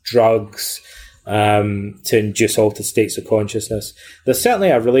and drugs to induce altered states of consciousness. There's certainly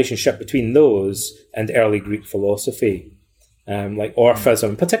a relationship between those and early Greek philosophy. Like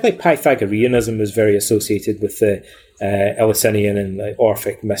Orphism, particularly Pythagoreanism, was very associated with the Eleusinian and the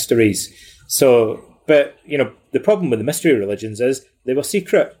Orphic mysteries. So, but, the problem with the mystery religions is they were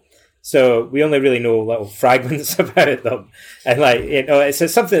secret. So we only really know little fragments about them. And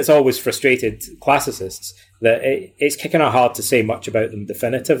it's something that's always frustrated classicists, that it's kind of hard to say much about them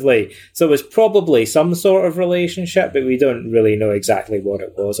definitively. So it was probably some sort of relationship, but we don't really know exactly what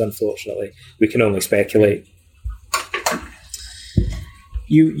it was, unfortunately. We can only speculate.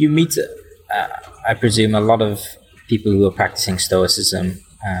 You meet, I presume, a lot of people who are practicing Stoicism,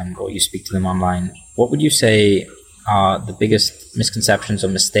 or you speak to them online. What would you say are the biggest misconceptions or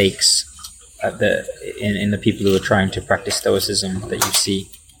mistakes in the people who are trying to practice Stoicism that you see?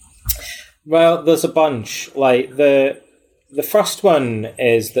 Well, there's a bunch. The first one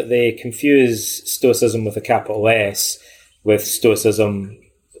is that they confuse Stoicism with a capital S with Stoicism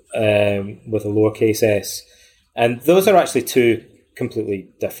with a lowercase s. And those are actually two completely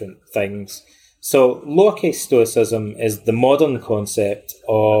different things. So lowercase Stoicism is the modern concept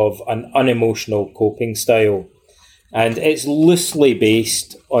of an unemotional coping style. And it's loosely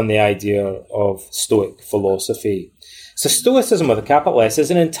based on the idea of Stoic philosophy. So Stoicism with a capital S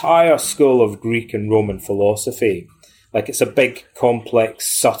is an entire school of Greek and Roman philosophy. It's a big,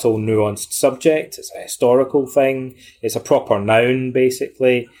 complex, subtle, nuanced subject. It's a historical thing. It's a proper noun,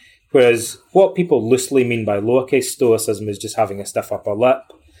 basically. Whereas what people loosely mean by lowercase stoicism is just having a stiff upper lip.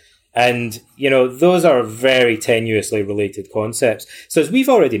 And, those are very tenuously related concepts. So as we've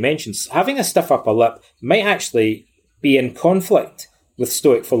already mentioned, having a stiff upper lip might actually be in conflict with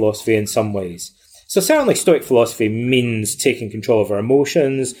Stoic philosophy in some ways. So certainly Stoic philosophy means taking control of our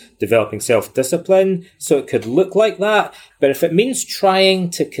emotions, developing self-discipline, so it could look like that. But if it means trying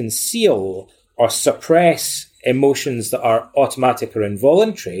to conceal or suppress emotions that are automatic or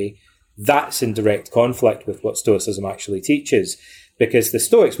involuntary, that's in direct conflict with what Stoicism actually teaches. Because the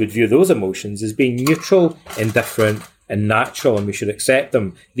Stoics would view those emotions as being neutral, indifferent, and natural, and we should accept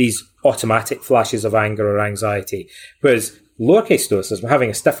them, these automatic flashes of anger or anxiety. Whereas lowercase stoicism, having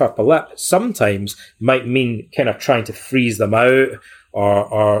a stiff upper lip, sometimes might mean kind of trying to freeze them out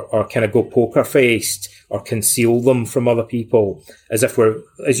or kind of go poker-faced or conceal them from other people, as if we're,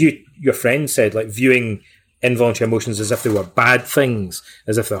 as your friend said, like viewing involuntary emotions as if they were bad things,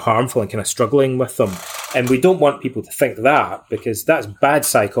 as if they're harmful and kind of struggling with them. And we don't want people to think that, because that's bad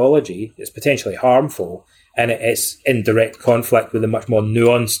psychology. It's potentially harmful, and it's in direct conflict with a much more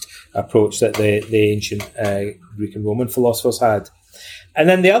nuanced approach that the ancient Greek and Roman philosophers had. And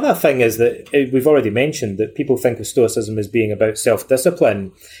then the other thing is that we've already mentioned that people think of Stoicism as being about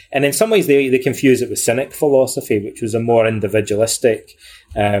self-discipline. And in some ways they confuse it with Cynic philosophy, which was a more individualistic,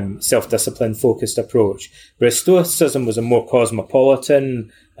 self-discipline focused approach. Whereas Stoicism was a more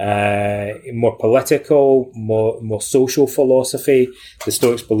cosmopolitan, more political, more social philosophy. The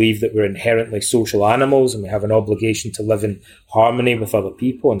Stoics believed that we're inherently social animals and we have an obligation to live in harmony with other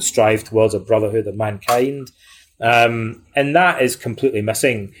people and strive towards a brotherhood of mankind. And that is completely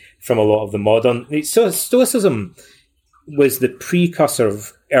missing from a lot of the modern. So Stoicism was the precursor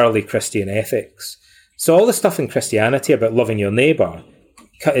of early Christian ethics. So all the stuff in Christianity about loving your neighbour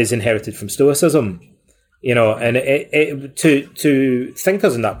is inherited from Stoicism. And to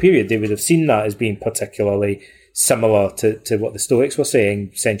thinkers in that period, they would have seen that as being particularly similar to what the Stoics were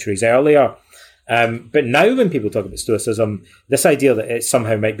saying centuries earlier. But now when people talk about Stoicism, this idea that it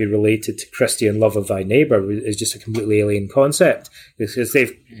somehow might be related to Christian love of thy neighbour is just a completely alien concept, because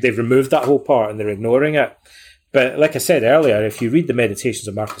they've removed that whole part and they're ignoring it. But like I said earlier, if you read the Meditations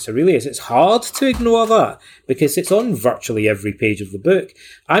of Marcus Aurelius, it's hard to ignore that, because it's on virtually every page of the book.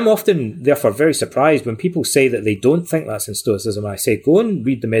 I'm often, therefore, very surprised when people say that they don't think that's in Stoicism. I say, go and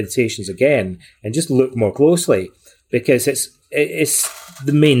read the Meditations again and just look more closely, because it's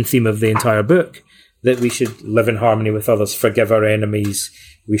the main theme of the entire book, that we should live in harmony with others, forgive our enemies,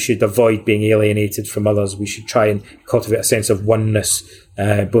 we should avoid being alienated from others, we should try and cultivate a sense of oneness,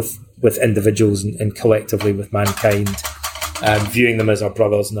 both with individuals and collectively with mankind, viewing them as our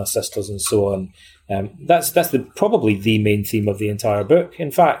brothers and our sisters and so on. That's probably the main theme of the entire book, in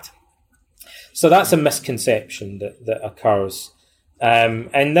fact. So that's a misconception that occurs.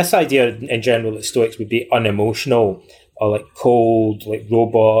 And this idea in general that Stoics would be unemotional, or like cold, like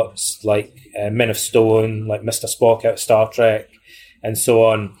robots, like Men of Stone, like Mr. Spock out of Star Trek, and so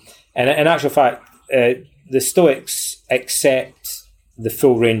on. And in actual fact, the Stoics accept the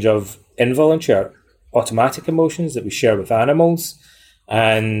full range of involuntary, automatic emotions that we share with animals,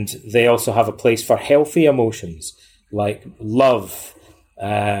 and they also have a place for healthy emotions like love,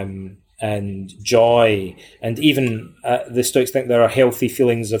 and joy, and even the Stoics think there are healthy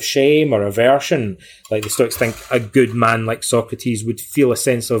feelings of shame or aversion. Like the Stoics think a good man like Socrates would feel a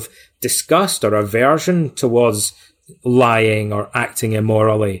sense of disgust or aversion towards lying or acting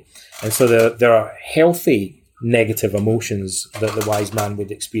immorally. And so there are healthy negative emotions that the wise man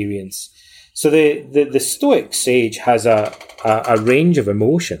would experience. So the Stoic sage has a range of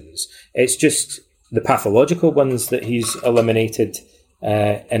emotions. It's just the pathological ones that he's eliminated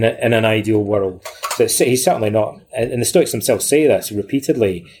in an ideal world. So he's certainly not, and the Stoics themselves say this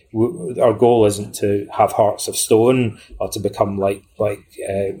repeatedly, our goal isn't to have hearts of stone or to become like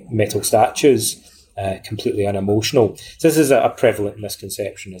metal statues, completely unemotional. So this is a prevalent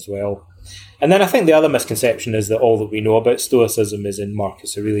misconception as well. And then I think the other misconception is that all that we know about Stoicism is in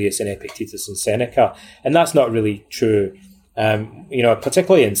Marcus Aurelius and Epictetus and Seneca, and that's not really true.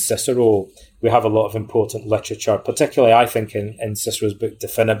 Particularly in Cicero, we have a lot of important literature, particularly I think in Cicero's book De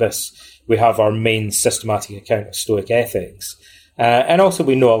Finibus, we have our main systematic account of Stoic ethics. And also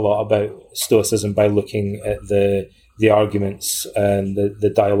we know a lot about Stoicism by looking at the arguments and the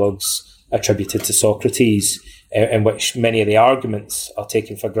dialogues attributed to Socrates, in which many of the arguments are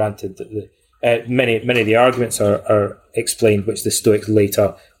taken for granted, that many of the arguments are explained which the Stoics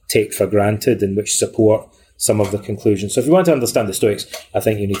later take for granted and which support some of the conclusions. So if you want to understand the Stoics, I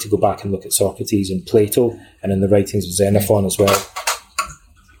think you need to go back and look at Socrates and Plato and in the writings of Xenophon as well.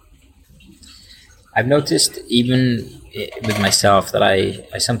 I've noticed even with myself that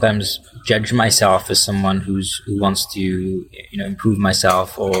I sometimes judge myself as someone who wants to improve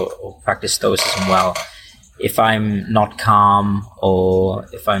myself or practice stoicism well. If I'm not calm or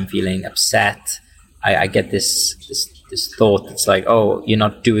if I'm feeling upset, I get this thought that's like, oh, you're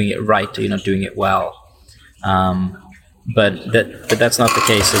not doing it right or you're not doing it well. But that's not the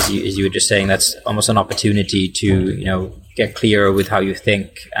case, as you were just saying. That's almost an opportunity to get clearer with how you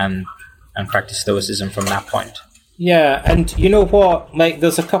think and practice stoicism from that point. Yeah, and you know what? Like,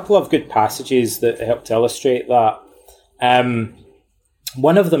 there's a couple of good passages that help to illustrate that.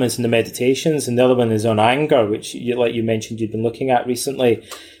 One of them is in the Meditations, and the other one is on anger, which, like you mentioned, you've been looking at recently.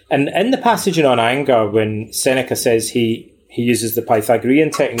 And in the passage on anger, when Seneca says he uses the Pythagorean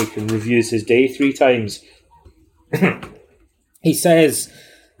technique and reviews his day 3 times, he says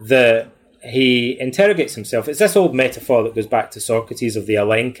that he interrogates himself. It's this old metaphor that goes back to Socrates of the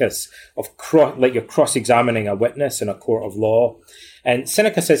elenchus, of like you're cross-examining a witness in a court of law. And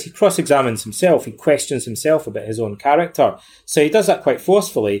Seneca says he cross-examines himself, he questions himself about his own character. So he does that quite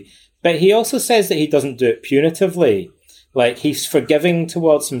forcefully, but he also says that he doesn't do it punitively. Like, he's forgiving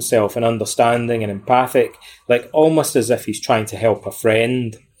towards himself and understanding and empathic, like almost as if he's trying to help a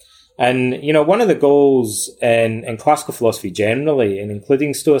friend. And, one of the goals in classical philosophy generally, and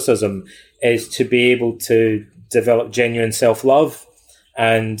including Stoicism, is to be able to develop genuine self-love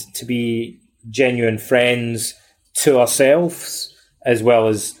and to be genuine friends to ourselves as well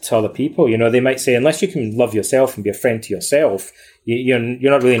as to other people. They might say, unless you can love yourself and be a friend to yourself, you're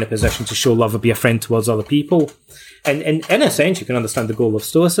not really in a position to show love or be a friend towards other people. And in a sense, you can understand the goal of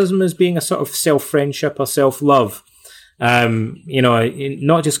Stoicism as being a sort of self-friendship or self-love.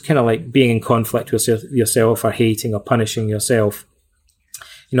 Not just kind of like being in conflict with yourself or hating or punishing yourself,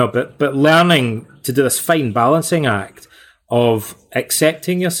 but learning to do this fine balancing act of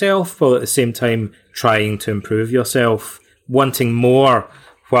accepting yourself while at the same time trying to improve yourself, wanting more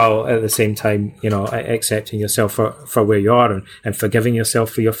while at the same time, accepting yourself for where you are and forgiving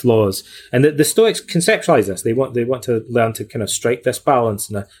yourself for your flaws. And the Stoics conceptualize this. They want to learn to kind of strike this balance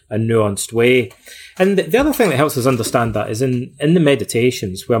in a nuanced way. And the other thing that helps us understand that is in the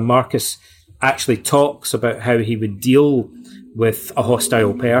Meditations, where Marcus actually talks about how he would deal with a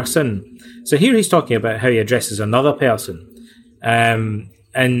hostile person. So here he's talking about how he addresses another person. And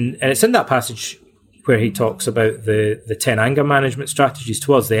it's in that passage where he talks about the 10 anger management strategies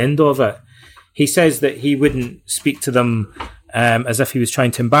towards the end of it. He says that he wouldn't speak to them as if he was trying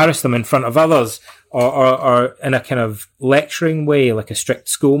to embarrass them in front of others or in a kind of lecturing way, like a strict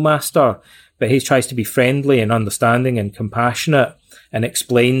schoolmaster, but he tries to be friendly and understanding and compassionate and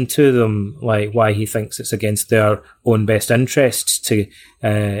explain to them like why he thinks it's against their own best interests to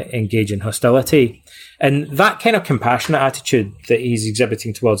engage in hostility. And that kind of compassionate attitude that he's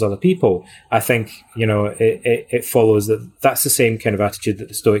exhibiting towards other people, I think, it follows that that's the same kind of attitude that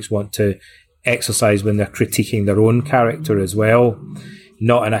the Stoics want to exercise when they're critiquing their own character as well.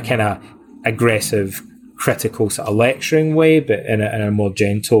 Not in a kind of aggressive, critical sort of lecturing way, but in a more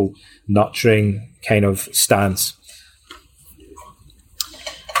gentle, nurturing kind of stance.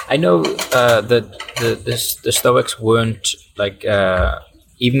 I know that the Stoics weren't like,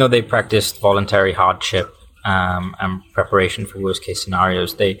 even though they practiced voluntary hardship and preparation for worst case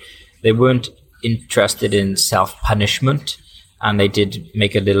scenarios, they weren't interested in self-punishment, and they did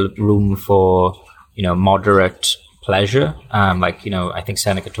make a little room for moderate pleasure. I think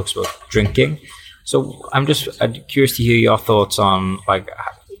Seneca talks about drinking. So I'm curious to hear your thoughts on, like,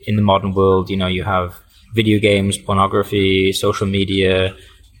 in the modern world, you have video games, pornography, social media,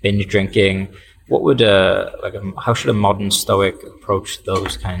 binge drinking. What would how should a modern Stoic approach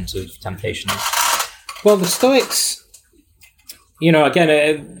those kinds of temptations? Well, the Stoics,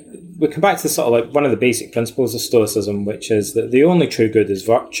 again, we come back to sort of like one of the basic principles of Stoicism, which is that the only true good is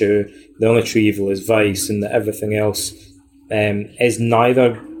virtue, the only true evil is vice, and that everything else is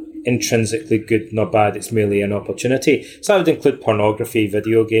neither intrinsically good nor bad, it's merely an opportunity. So that would include pornography,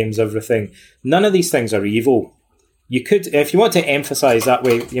 video games, everything. None of these things are evil. You could, if you want to emphasize that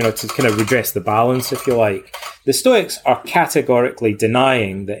way, to kind of redress the balance, if you like, the Stoics are categorically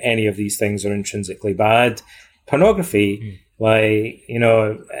denying that any of these things are intrinsically bad. Pornography,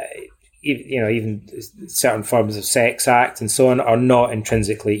 even certain forms of sex act and so on are not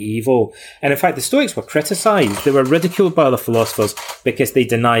intrinsically evil. And in fact, the Stoics were criticized. They were ridiculed by other philosophers because they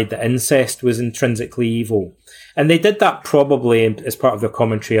denied that incest was intrinsically evil. And they did that probably as part of their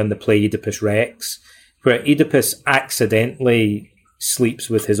commentary on the play Oedipus Rex, where Oedipus accidentally sleeps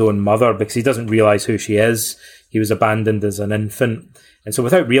with his own mother because he doesn't realize who she is. He was abandoned as an infant. And so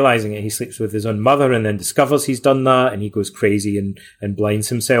without realizing it, he sleeps with his own mother and then discovers he's done that, and he goes crazy and blinds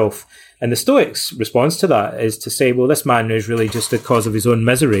himself. And the Stoics' response to that is to say, well, this man is really just the cause of his own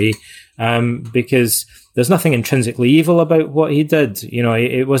misery, because there's nothing intrinsically evil about what he did.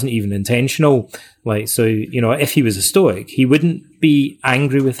 It wasn't even intentional. So, if he was a Stoic, he wouldn't be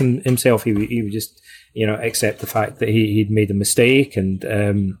angry with himself. He would just, accept the fact that he'd made a mistake, and,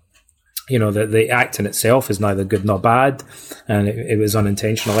 that the act in itself is neither good nor bad, and it was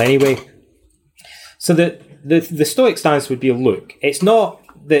unintentional anyway. So the Stoic stance would be, look, it's not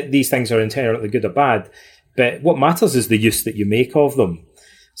that these things are inherently good or bad, but what matters is the use that you make of them.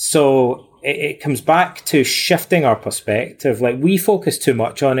 So it comes back to shifting our perspective. Like, we focus too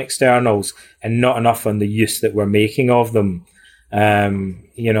much on externals and not enough on the use that we're making of them.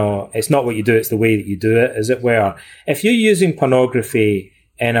 It's not what you do, it's the way that you do it, as it were. If you're using pornography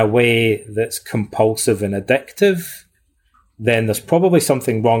in a way that's compulsive and addictive, then there's probably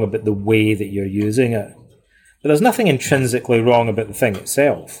something wrong about the way that you're using it. But there's nothing intrinsically wrong about the thing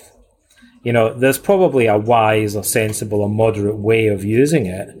itself. There's probably a wise or sensible or moderate way of using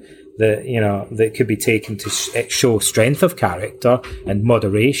it that could be taken to show strength of character and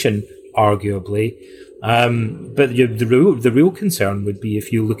moderation, arguably. But the real concern would be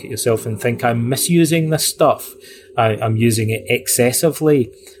if you look at yourself and think, I'm misusing this stuff. I'm using it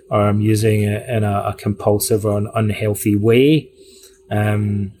excessively, or I'm using it in a compulsive or an unhealthy way.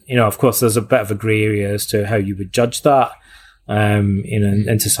 Of course, there's a bit of a grey area as to how you would judge that.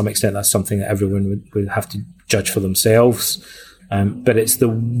 And to some extent, that's something that everyone would have to judge for themselves. But it's the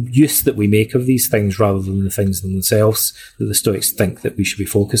use that we make of these things rather than the things themselves that the Stoics think that we should be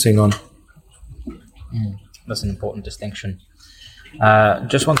focusing on. That's an important distinction.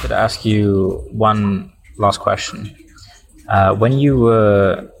 Just wanted to ask you one last question. When you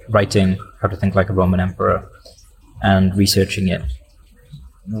were writing How to Think Like a Roman Emperor and researching it,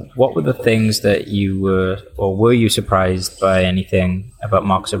 what were the things that were you surprised by anything about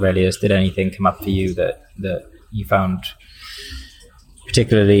Marcus Aurelius? Did anything come up for you that you found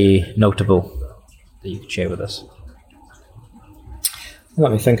particularly notable that you could share with us?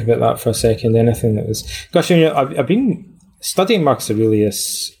 Let me think about that for a second. Anything that was... Gosh, I've been studying Marcus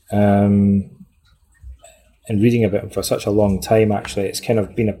Aurelius and reading about him for such a long time, actually. It's kind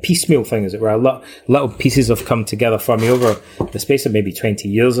of been a piecemeal thing, as it were. Little pieces have come together for me over the space of maybe 20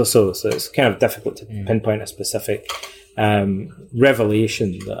 years or so. So it's kind of difficult to pinpoint a specific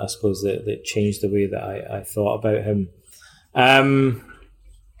revelation that I suppose that changed the way that I thought about him.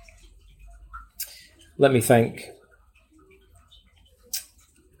 Let me think.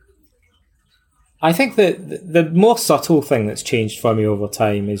 I think that the more subtle thing that's changed for me over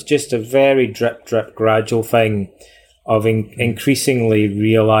time is just a very drip, gradual thing of increasingly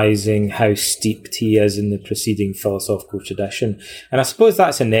realising how steeped he is in the preceding philosophical tradition. And I suppose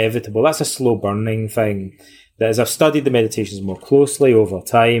that's inevitable. That's a slow-burning thing. That as I've studied the Meditations more closely over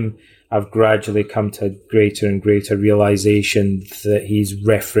time, I've gradually come to a greater and greater realisation that he's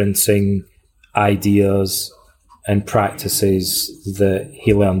referencing ideas and practices that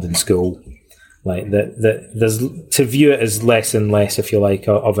he learned in school. Like that there's to view it as less and less, if you like,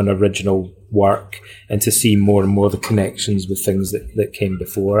 of an original work, and to see more and more the connections with things that came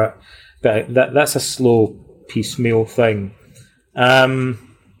before it. But that's a slow, piecemeal thing. Other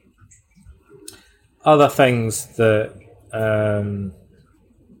things that I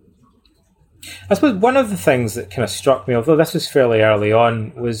suppose one of the things that kind of struck me, although this was fairly early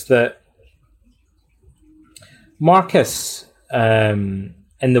on, was that Marcus, in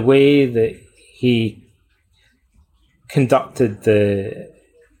the way that he conducted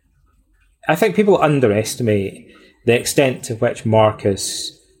I think people underestimate the extent to which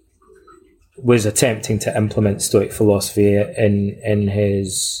Marcus was attempting to implement Stoic philosophy in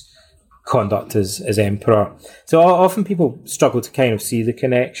his conduct as emperor. So often people struggle to kind of see the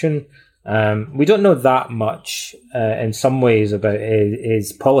connection. We don't know that much in some ways about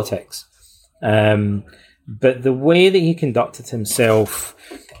his politics. But the way that he conducted himself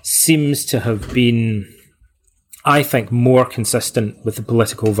seems to have been, I think, more consistent with the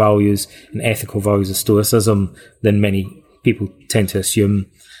political values and ethical values of Stoicism than many people tend to assume.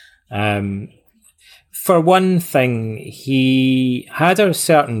 For one thing, he had a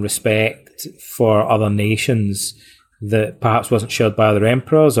certain respect for other nations that perhaps wasn't shared by other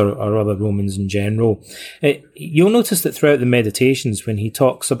emperors or other Romans in general. You'll notice that throughout the Meditations, when he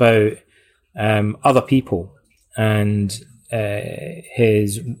talks about other people and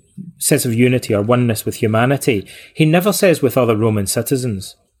his sense of unity or oneness with humanity, he never says with other Roman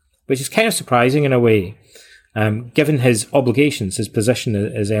citizens, which is kind of surprising in a way. given his obligations, his position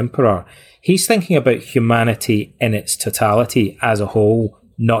as emperor, he's thinking about humanity in its totality as a whole,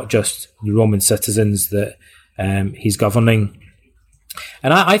 not just the Roman citizens that he's governing.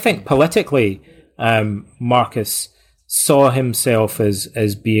 And I think politically, Marcus saw himself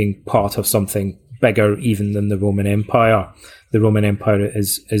as being part of something bigger even than the Roman Empire. The Roman Empire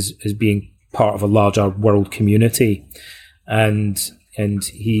is being part of a larger world community. And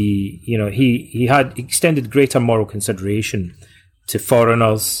he had extended greater moral consideration to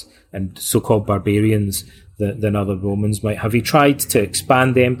foreigners and so-called barbarians than other Romans might have. He tried to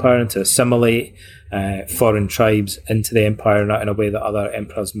expand the empire and to assimilate foreign tribes into the empire in a way that other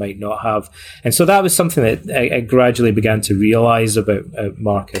emperors might not have. And so that was something that I gradually began to realize about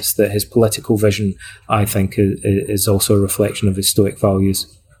Marcus, that his political vision, I think, is also a reflection of his Stoic values.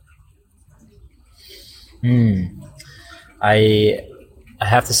 I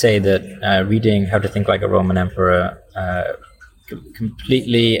have to say that reading How to Think Like a Roman Emperor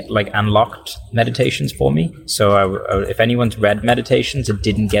completely unlocked Meditations for me. So if anyone's read Meditations and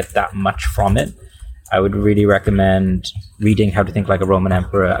didn't get that much from it, I would really recommend reading How to Think Like a Roman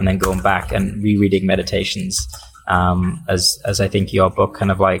Emperor and then going back and rereading Meditations, as I think your book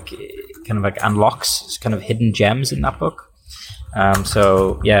kind of unlocks kind of hidden gems in that book.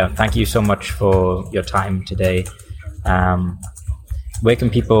 So yeah, thank you so much for your time today. Where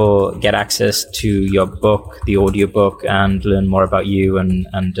can people get access to your book, the audiobook, and learn more about you? And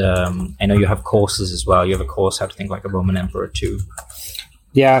I know you have courses as well. You have a course, How to Think Like a Roman Emperor, too.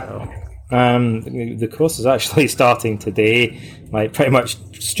 Yeah. The course is actually starting today, pretty much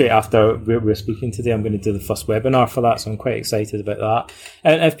straight after we're speaking today. I'm going to do the first webinar for that, so I'm quite excited about that.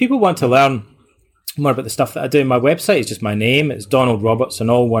 And if people want to learn more about the stuff that I do, my website is just my name. It's Donald Robertson,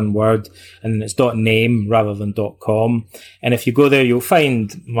 all one word, and it's .name rather than .com. And if you go there, you'll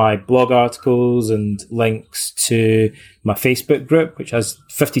find my blog articles and links to my Facebook group, which has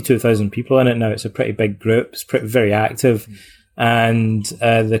 52,000 people in it now. It's a pretty big group. It's very active. And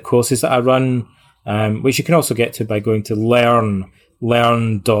the courses that I run, which you can also get to by going to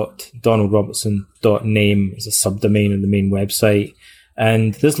learn.donaldrobertson.name as a subdomain in the main website.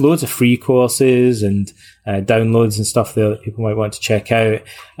 And there's loads of free courses and downloads and stuff there that people might want to check out.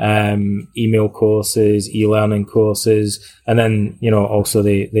 Email courses, e-learning courses, and then, also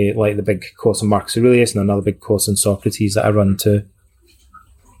the big course on Marcus Aurelius and another big course on Socrates that I run too.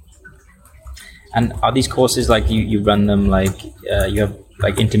 And are these courses you run them you have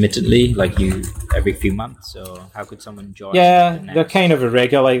intermittently, you every few months, or how could someone join? Yeah, they're kind of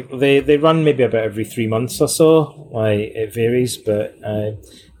irregular. They run maybe about every 3 months or so. It varies, but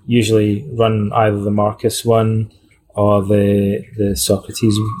usually run either the Marcus one or the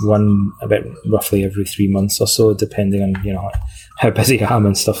Socrates one about roughly every 3 months or so, depending on how busy I am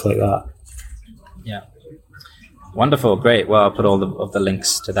and stuff like that. Yeah. Wonderful, great. Well, I'll put all of the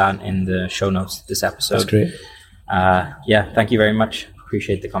links to that in the show notes of this episode. That's great. Thank you very much.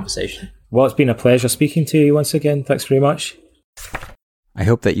 Appreciate the conversation. Well, it's been a pleasure speaking to you once again. Thanks very much. I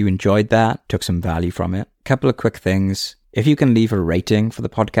hope that you enjoyed that, took some value from it. A couple of quick things. If you can leave a rating for the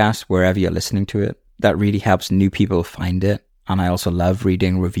podcast wherever you're listening to it, that really helps new people find it. And I also love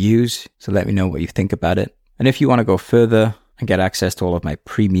reading reviews, so let me know what you think about it. And if you want to go further and get access to all of my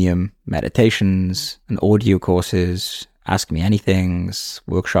premium meditations and audio courses, Ask Me Anythings,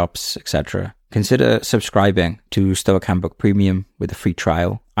 workshops, etc., consider subscribing to Stoic Handbook Premium with a free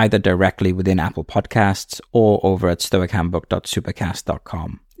trial, either directly within Apple Podcasts or over at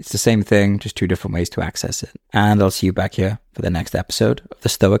stoichandbook.supercast.com. It's the same thing, just 2 different ways to access it. And I'll see you back here for the next episode of the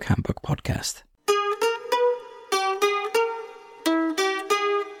Stoic Handbook Podcast.